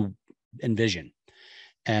what you envision.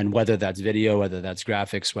 And whether that's video, whether that's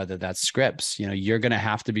graphics, whether that's scripts, you're going to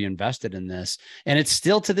have to be invested in this. And it's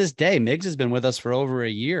still to this day. Miggs has been with us for over a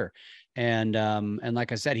year. And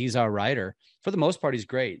like I said, he's our writer. For the most part, he's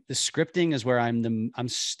great. The scripting is where I'm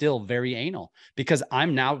still very anal, because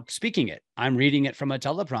I'm now speaking it. I'm reading it from a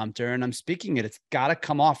teleprompter and I'm speaking it. It's got to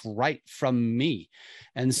come off right from me.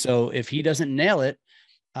 And so if he doesn't nail it,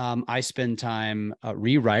 I spend time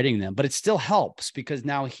rewriting them, but it still helps because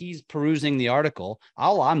now he's perusing the article.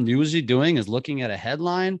 All I'm usually doing is looking at a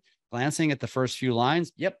headline, glancing at the first few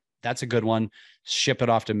lines. Yep, that's a good one. Ship it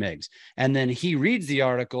off to Miggs. And then he reads the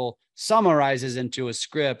article, summarizes into a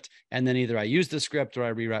script, and then either I use the script or I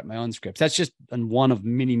rewrite my own scripts. That's just one of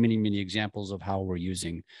many, many, many examples of how we're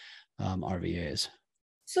using RVAs.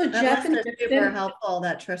 So Jeff, and super helpful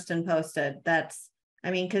that Tristan posted.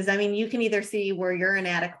 Because you can either see where you're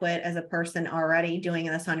inadequate as a person already doing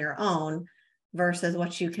this on your own versus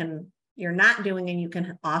what you're not doing, and you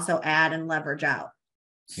can also add and leverage out.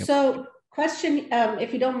 Yep. So question,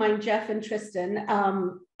 if you don't mind, Jeff and Tristan,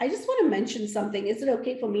 I just want to mention something. Is it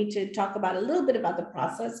okay for me to talk about a little bit about the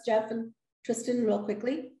process, Jeff and Tristan, real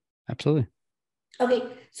quickly? Absolutely. Okay,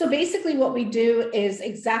 so basically what we do is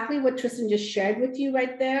exactly what Tristan just shared with you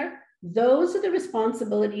right there. Those are the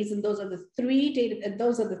responsibilities, and those are the three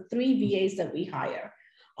VAs that we hire.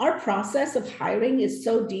 Our process of hiring is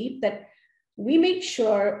so deep that we make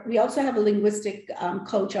sure we also have a linguistic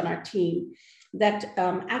coach on our team that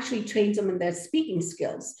actually trains them in their speaking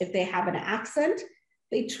skills. If they have an accent,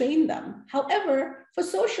 they train them. However, for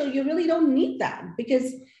social, you really don't need that,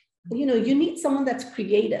 because you need someone that's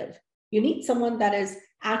creative. You need someone that is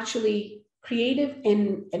actually creative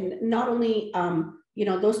in not only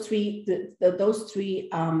those three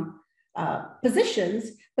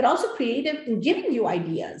positions, but also creative in giving you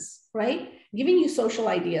ideas, right? Giving you social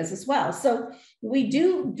ideas as well. So we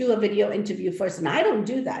do a video interview first, and I don't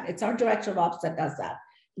do that. It's our director of ops that does that.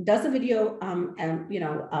 Does a video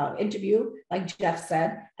interview, like Jeff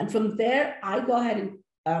said, and from there I go ahead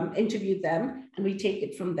and interview them, and we take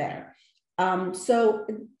it from there.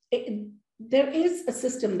 There is a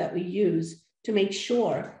system that we use to make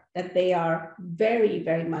sure that they are very,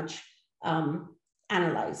 very much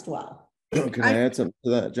analyzed well. Can I add something to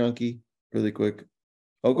that, Jonky, really quick?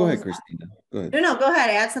 Oh, go ahead, Christina. Go ahead. No, go ahead.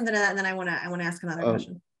 Add something to that, and then I want to ask another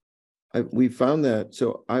question. We found that.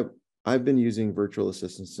 So I've been using virtual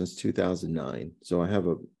assistants since 2009. So I have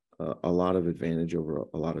a lot of advantage over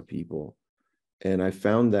a lot of people. And I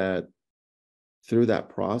found that through that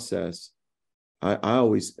process, I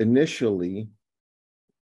always initially,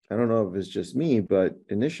 I don't know if it's just me, but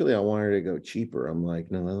initially I wanted to go cheaper. I'm like,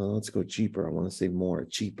 no, let's go cheaper. I want to save more,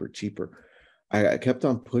 cheaper. I kept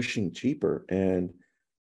on pushing cheaper. And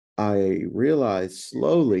I realized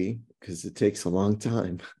slowly, because it takes a long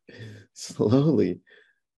time, slowly,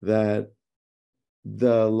 that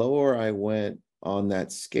the lower I went on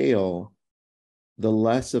that scale, the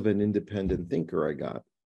less of an independent thinker I got.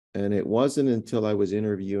 And it wasn't until I was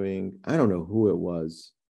interviewing, I don't know who it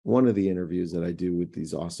was, one of the interviews that I do with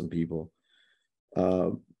these awesome people,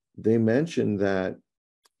 they mentioned that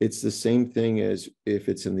it's the same thing as if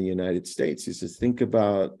it's in the United States. He says, think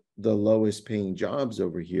about the lowest paying jobs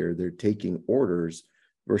over here. They're taking orders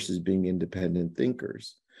versus being independent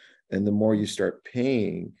thinkers. And the more you start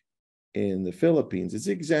paying in the Philippines, it's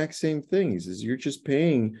the exact same thing. He says, you're just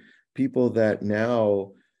paying people that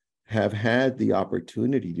now have had the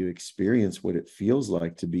opportunity to experience what it feels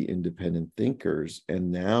like to be independent thinkers and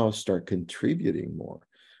now start contributing more.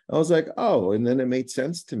 I was like, oh, and then it made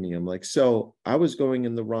sense to me. I'm like, so I was going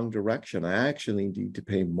in the wrong direction. I actually need to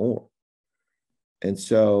pay more. And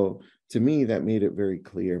so to me, that made it very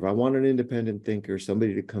clear. If I want an independent thinker,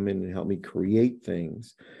 somebody to come in and help me create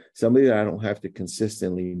things, somebody that I don't have to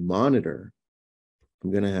consistently monitor,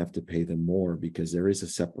 I'm going to have to pay them more because there is a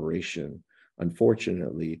separation,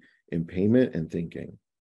 unfortunately, in payment and thinking.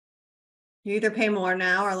 You either pay more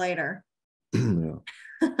now or later. Yeah.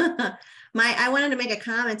 I wanted to make a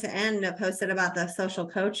comment to end a posted about the social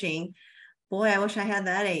coaching. Boy, I wish I had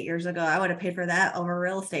that 8 years ago. I would have paid for that over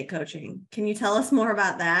real estate coaching. Can you tell us more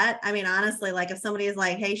about that? I mean, honestly, like if somebody is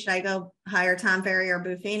like, hey, should I go hire Tom Ferry or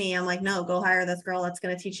Buffini? I'm like, no, go hire this girl that's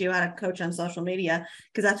going to teach you how to coach on social media,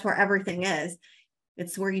 because that's where everything is.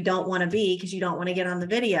 It's where you don't want to be because you don't want to get on the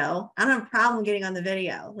video. I don't have a problem getting on the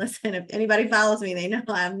video. Listen, if anybody follows me, they know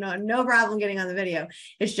I have no problem getting on the video.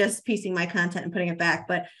 It's just piecing my content and putting it back,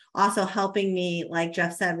 but also helping me, like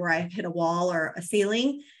Jeff said, where I hit a wall or a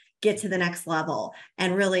ceiling, get to the next level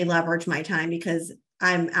and really leverage my time because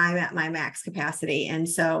I'm at my max capacity. And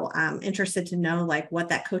so I'm interested to know like what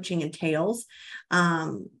that coaching entails.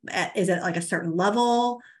 Is it like a certain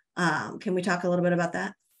level? Can we talk a little bit about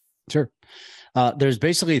that? Sure. There's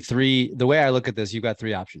basically the way I look at this, you've got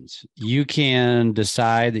 3 options. You can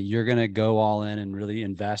decide that you're going to go all in and really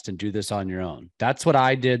invest and do this on your own. That's what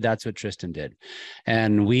I did. That's what Tristan did.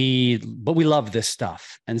 And but we love this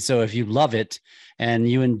stuff. And so if you love it and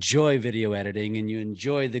you enjoy video editing and you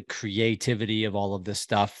enjoy the creativity of all of this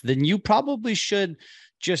stuff, then you probably should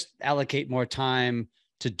just allocate more time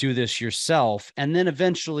to do this yourself. And then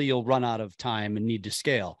eventually you'll run out of time and need to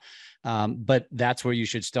scale. But that's where you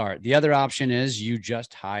should start. The other option is you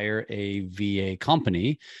just hire a VA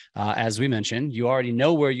company. As we mentioned, you already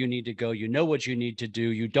know where you need to go. You know what you need to do.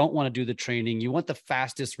 You don't want to do the training. You want the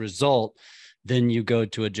fastest result. Then you go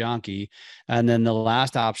to a junkie. And then the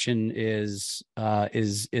last option is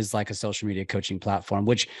like a social media coaching platform,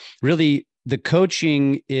 which really the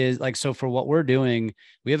coaching is like, so for what we're doing,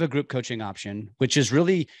 we have a group coaching option, which is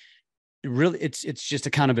really it's just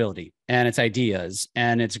accountability and it's ideas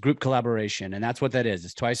and it's group collaboration. And that's what that is.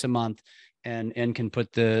 It's twice a month, and can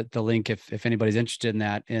put the link if anybody's interested in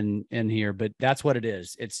that in here, but that's what it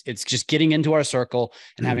is. It's just getting into our circle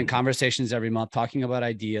and having conversations every month, talking about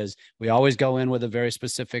ideas. We always go in with a very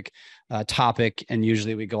specific topic, and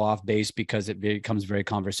usually we go off base because it becomes very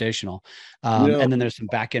conversational. And then there's some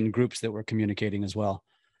back end groups that we're communicating as well.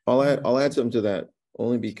 I'll add something to that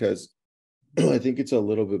only because I think it's a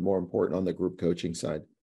little bit more important on the group coaching side.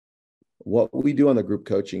 What we do on the group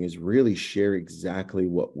coaching is really share exactly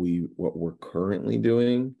what we're currently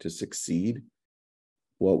doing to succeed,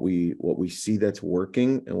 what we see that's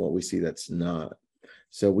working and what we see that's not.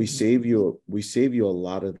 So we save you a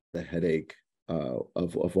lot of the headache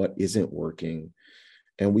of what isn't working,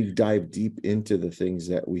 and we dive deep into the things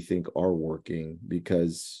that we think are working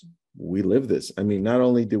because we live this. I mean, not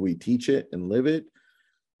only do we teach it and live it,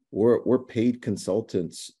 we're paid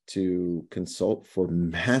consultants to consult for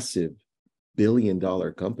massive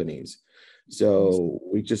billion-dollar companies. So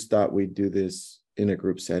we just thought we'd do this in a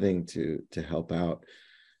group setting to help out.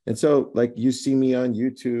 And so like you see me on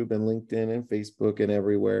YouTube and LinkedIn and Facebook and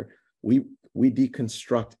everywhere, we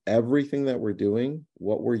deconstruct everything that we're doing,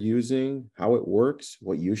 what we're using, how it works,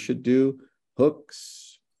 what you should do,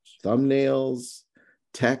 hooks, thumbnails,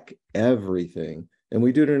 tech, everything. And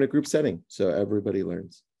we do it in a group setting so everybody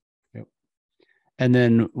learns. And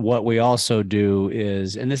then what we also do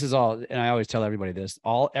is, and this is all, and I always tell everybody this,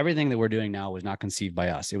 everything that we're doing now was not conceived by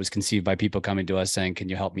us. It was conceived by people coming to us saying, can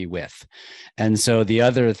you help me with? And so the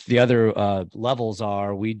other levels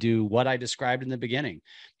are, we do what I described in the beginning,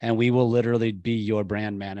 and we will literally be your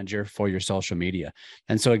brand manager for your social media.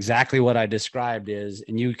 And so exactly what I described is,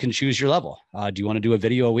 and you can choose your level. Do you want to do a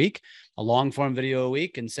video a week, a long form video a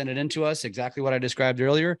week, and send it in to us? Exactly what I described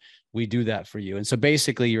earlier. We do that for you. And so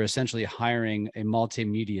basically you're essentially hiring a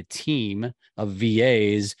multimedia team of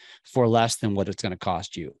VAs for less than what it's going to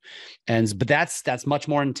cost you. But that's much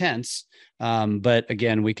more intense. But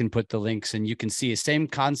again, we can put the links and you can see the same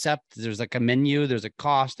concept. There's like a menu, there's a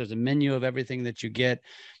cost, there's a menu of everything that you get.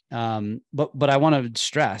 But I want to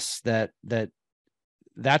stress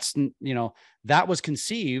that's, that was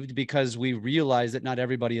conceived because we realized that not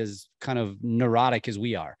everybody is kind of neurotic as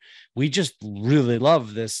we are. We just really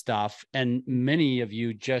love this stuff. And many of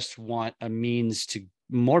you just want a means to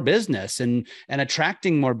more business and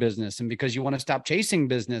attracting more business. And because you want to stop chasing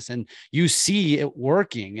business and you see it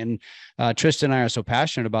working. And Tristan and I are so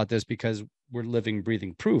passionate about this because we're living,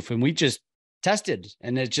 breathing proof. And we just tested,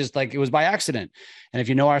 and it's just like, it was by accident. And if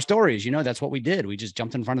you know our stories, that's what we did. We just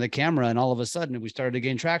jumped in front of the camera, and all of a sudden we started to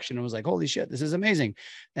gain traction. It was like, holy shit, this is amazing.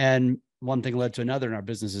 And one thing led to another, and our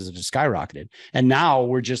businesses have just skyrocketed. And now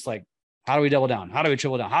we're just like, how do we double down? How do we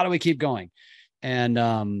triple down? How do we keep going? And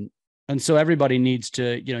so everybody needs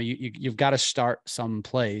to, you've got to start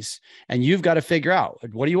someplace, and you've got to figure out,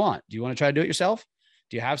 what do you want? Do you want to try to do it yourself?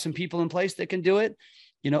 Do you have some people in place that can do it?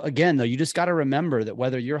 Again, though, you just got to remember that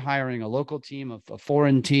whether you're hiring a local team, a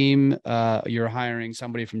foreign team, you're hiring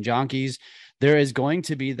somebody from Jonkies, there is going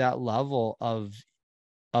to be that level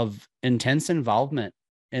of intense involvement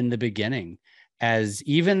in the beginning. As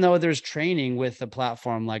even though there's training with a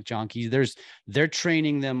platform like Jonkies, they're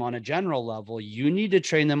training them on a general level. You need to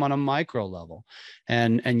train them on a micro level,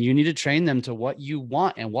 and you need to train them to what you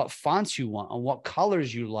want and what fonts you want and what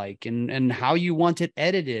colors you like and how you want it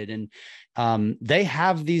edited. And they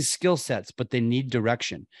have these skill sets, but they need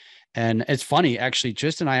direction. And it's funny, actually,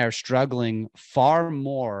 Tristan and I are struggling far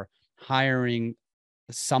more hiring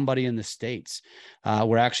somebody in the States.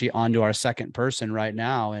 We're actually on to our second person right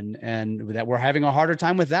now, and that we're having a harder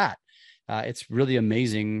time with that. It's really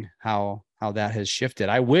amazing how that has shifted.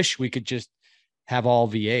 I wish we could just have all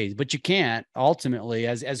VAs, but you can't. Ultimately,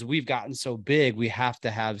 as we've gotten so big, we have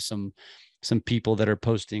to have some people that are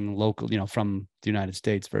posting local, from the United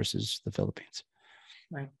States versus the Philippines.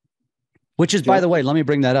 Right. Which is, by the way, let me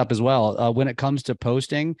bring that up as well. When it comes to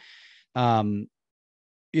posting,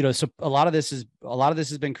 so a lot of this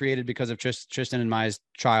has been created because of Tristan and my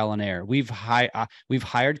trial and error. We've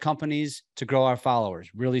hired companies to grow our followers.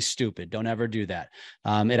 Really stupid. Don't ever do that.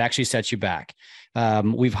 It actually sets you back.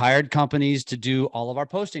 We've hired companies to do all of our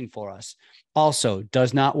posting for us. Also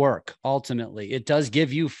does not work. Ultimately, it does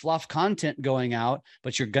give you fluff content going out,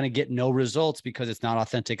 but you're going to get no results because it's not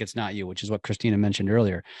authentic. It's not you, which is what Christina mentioned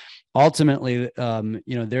earlier. Ultimately,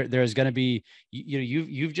 there's going to be,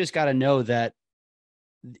 you've just got to know that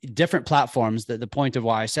different platforms, the point of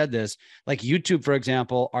why I said this, like YouTube, for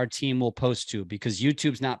example, our team will post to, because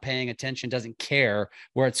YouTube's not paying attention, doesn't care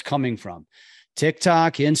where it's coming from.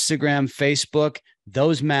 TikTok, Instagram, Facebook,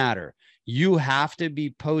 those matter. You have to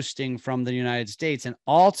be posting from the United States, and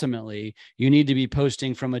ultimately you need to be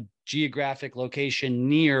posting from a geographic location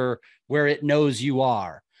near where it knows you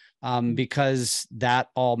are, because that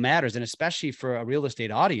all matters. And especially for a real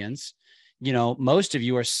estate audience, most of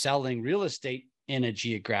you are selling real estate in a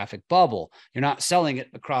geographic bubble. You're not selling it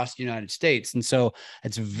across the United States. And so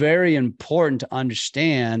it's very important to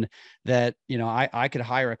understand that, I could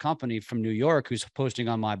hire a company from New York who's posting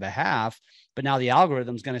on my behalf, but now the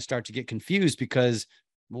algorithm's going to start to get confused because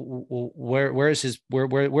where's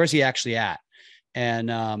he actually at?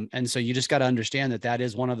 And so you just got to understand that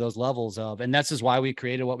is one of those levels of, and that's just why we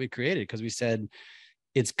created what we created, because we said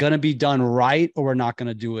it's going to be done right or we're not going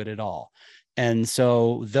to do it at all. And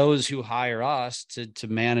so those who hire us to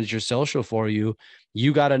manage your social for you,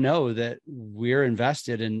 you got to know that we're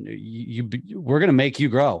invested in you. We're going to make you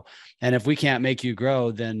grow. And if we can't make you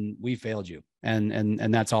grow, then we failed you.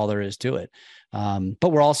 And that's all there is to it.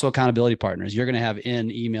 But we're also accountability partners. You're going to have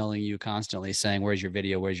emailing you constantly saying, where's your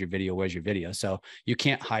video? Where's your video? Where's your video? So you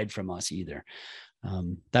can't hide from us either.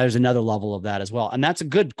 There's another level of that as well. And that's a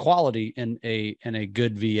good quality in a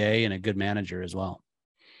good VA and a good manager as well.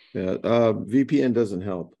 Yeah, VPN doesn't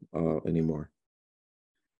help anymore.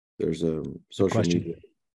 There's a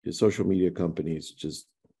social media companies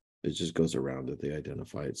it just goes around it. They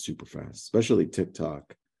identify it super fast, especially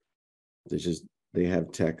TikTok. They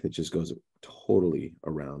have tech that just goes totally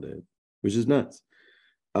around it, which is nuts.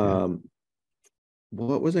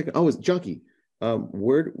 what was I? Oh, it's Junkie.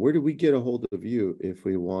 Where do we get a hold of you if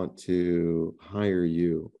we want to hire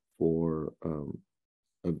you for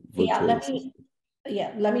a virtual assistant?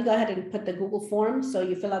 Let me go ahead and put the Google form. So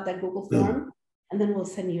you fill out that Google form, and then we'll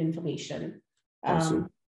send you information. Awesome.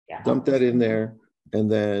 Dump that in there.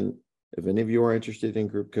 And then if any of you are interested in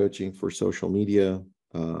group coaching for social media,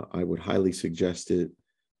 I would highly suggest it.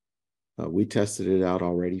 We tested it out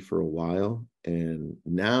already for a while, and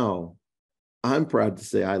now I'm proud to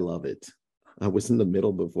say I love it. I was in the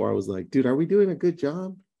middle before. I was like, dude, are we doing a good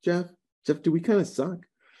job, Jeff? Jeff, do we kind of suck?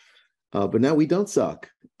 But now we don't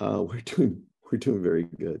suck. We're doing very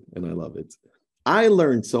good, and I love it. I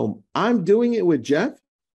learned I'm doing it with Jeff,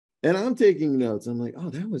 and I'm taking notes. I'm like,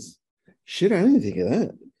 oh, that was shit. I didn't think of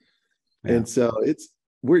that. Yeah. And so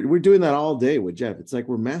we're doing that all day with Jeff. It's like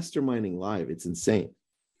we're masterminding live. It's insane.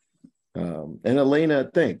 And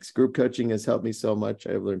Elena, thanks. Group coaching has helped me so much.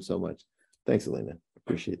 I've learned so much. Thanks, Elena.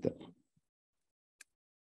 Appreciate that.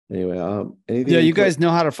 Anyway, anything? Yeah, you guys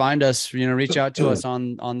know how to find us. Reach out to us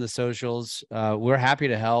on the socials. We're happy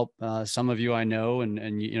to help. Some of you I know,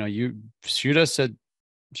 and you shoot us a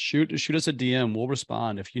DM. We'll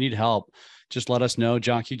respond. If you need help, just let us know.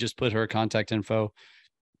 Jonky just put her contact info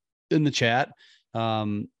in the chat.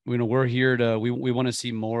 We're here we want to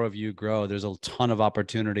see more of you grow. There's a ton of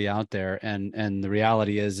opportunity out there. And the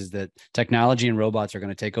reality is that technology and robots are going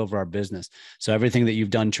to take over our business. So everything that you've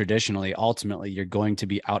done traditionally, ultimately, you're going to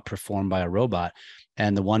be outperformed by a robot.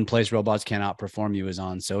 And the one place robots can't outperform you is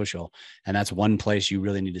on social. And that's one place you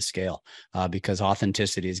really need to scale because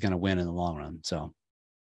authenticity is going to win in the long run. So.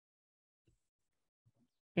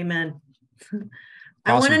 Amen.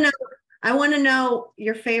 Awesome. I want to know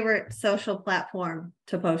your favorite social platform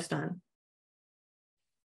to post on.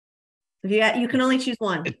 If you can only choose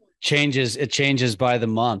one. It changes by the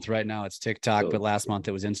month. Right now it's TikTok, but last month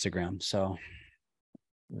it was Instagram. So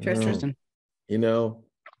Tristan?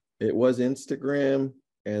 It was Instagram,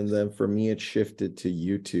 and then for me it shifted to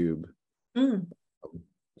YouTube.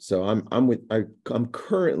 So I'm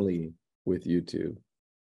currently with YouTube.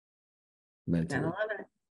 Mentally. I love it.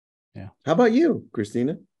 Yeah. How about you,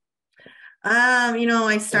 Christina?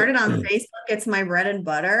 I started on Facebook. It's my bread and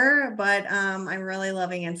butter, but I'm really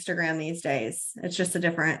loving Instagram these days. It's just a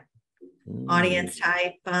different audience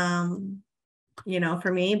type,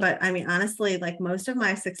 for me. But I mean, honestly, like most of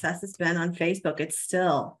my success has been on Facebook. It's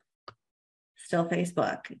still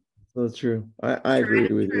Facebook. That's true. I agree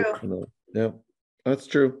with you. Yeah, that's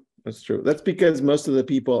true. That's true. That's because most of the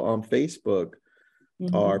people on Facebook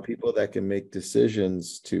are people that can make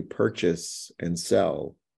decisions to purchase and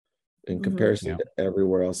sell in comparison to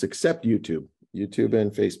everywhere else except YouTube. YouTube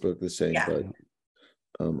and Facebook the same, but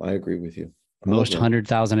I agree with you. Most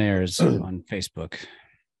 100,000 errors on Facebook.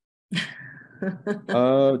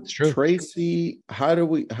 True. Tracy, how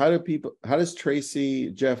does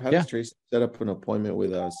Tracy set up an appointment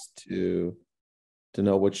with us to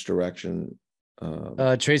know which direction?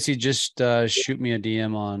 Tracy, just shoot me a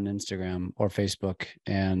DM on Instagram or Facebook,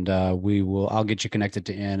 and I'll get you connected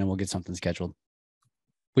to Ann, and we'll get something scheduled.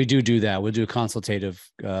 We do that. We'll do a consultative.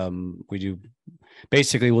 We'll do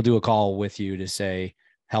a call with you to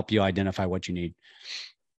help you identify what you need.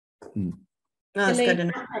 That's good to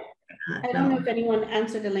know. I don't know if anyone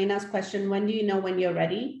answered Elena's question. When do you know when you're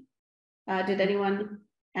ready? Did anyone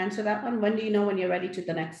answer that one? When do you know when you're ready to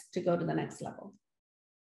go to the next level?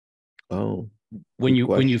 Oh, when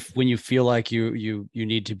you feel like you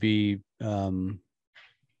need to be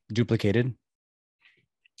duplicated.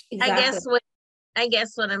 Exactly. I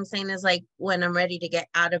guess what I'm saying is like when I'm ready to get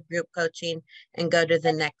out of group coaching and go to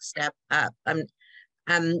the next step up.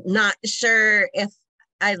 I'm not sure if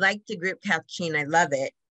I like the group coaching. I love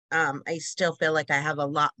it. I still feel like I have a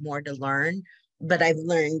lot more to learn, but I've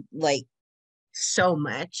learned like so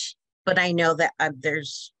much. But I know that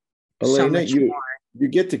there's so much more. You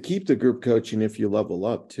get to keep the group coaching if you level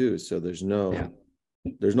up too. So there's no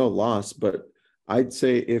loss. But I'd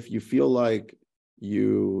say if you feel like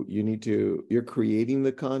you're creating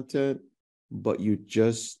the content, but you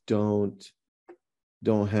just don't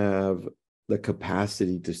have the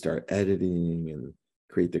capacity to start editing and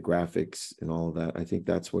create the graphics and all of that. I think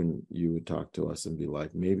that's when you would talk to us and be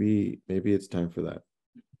like, maybe it's time for that.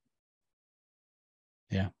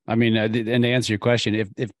 Yeah. I mean, and to answer your question,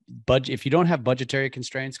 if you don't have budgetary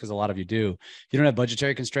constraints, because a lot of you do, if you don't have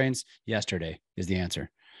budgetary constraints, yesterday is the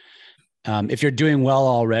answer. If you're doing well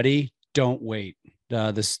already, don't wait.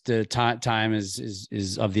 The time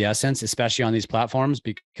is of the essence, especially on these platforms,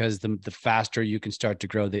 because the faster you can start to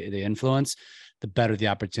grow the influence, the better the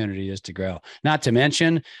opportunity is to grow. Not to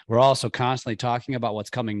mention, we're also constantly talking about what's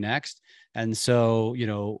coming next. And so,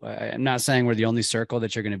 I'm not saying we're the only circle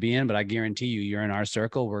that you're going to be in, but I guarantee you're in our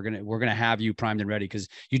circle. We're going to have you primed and ready, because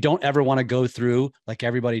you don't ever want to go through like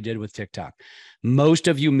everybody did with TikTok. Most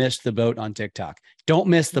of you missed the boat on TikTok. Don't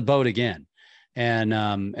miss the boat again,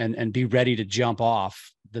 and be ready to jump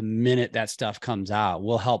off the minute that stuff comes out.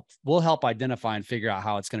 We'll help identify and figure out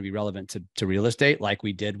how it's going to be relevant to real estate, like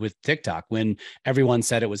we did with TikTok when everyone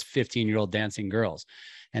said it was 15-year-old dancing girls.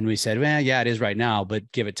 And we said, well, yeah, it is right now, but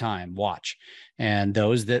give it time, watch. And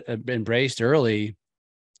those that have embraced early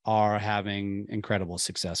are having incredible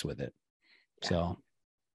success with it. Yeah. So.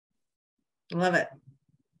 Love it.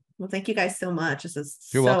 Well, thank you guys so much. This is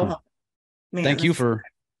You're welcome. Man, thank you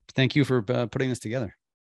for putting this together.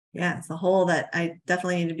 Yeah, it's a hole that I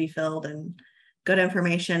definitely need to be filled, and good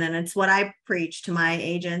information. And it's what I preach to my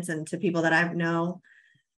agents and to people that I know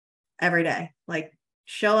every day. Like,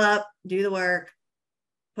 show up, do the work,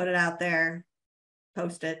 put it out there,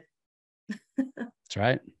 post it. That's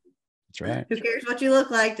right. That's right. Who cares what you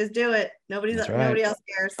look like? Just do it. Nobody else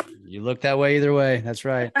cares. You look that way either way. That's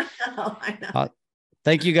right. I know.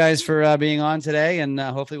 Thank you guys for being on today, and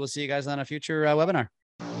hopefully we'll see you guys on a future webinar.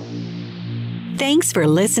 Thanks for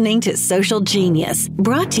listening to Social Genius,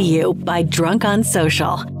 brought to you by Drunk on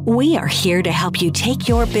Social. We are here to help you take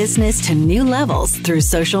your business to new levels through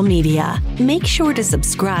social media. Make sure to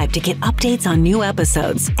subscribe to get updates on new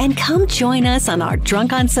episodes, and come join us on our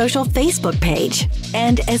Drunk on Social Facebook page.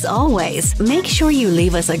 And as always, make sure you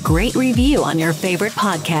leave us a great review on your favorite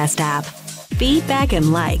podcast app. Feedback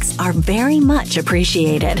and likes are very much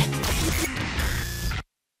appreciated.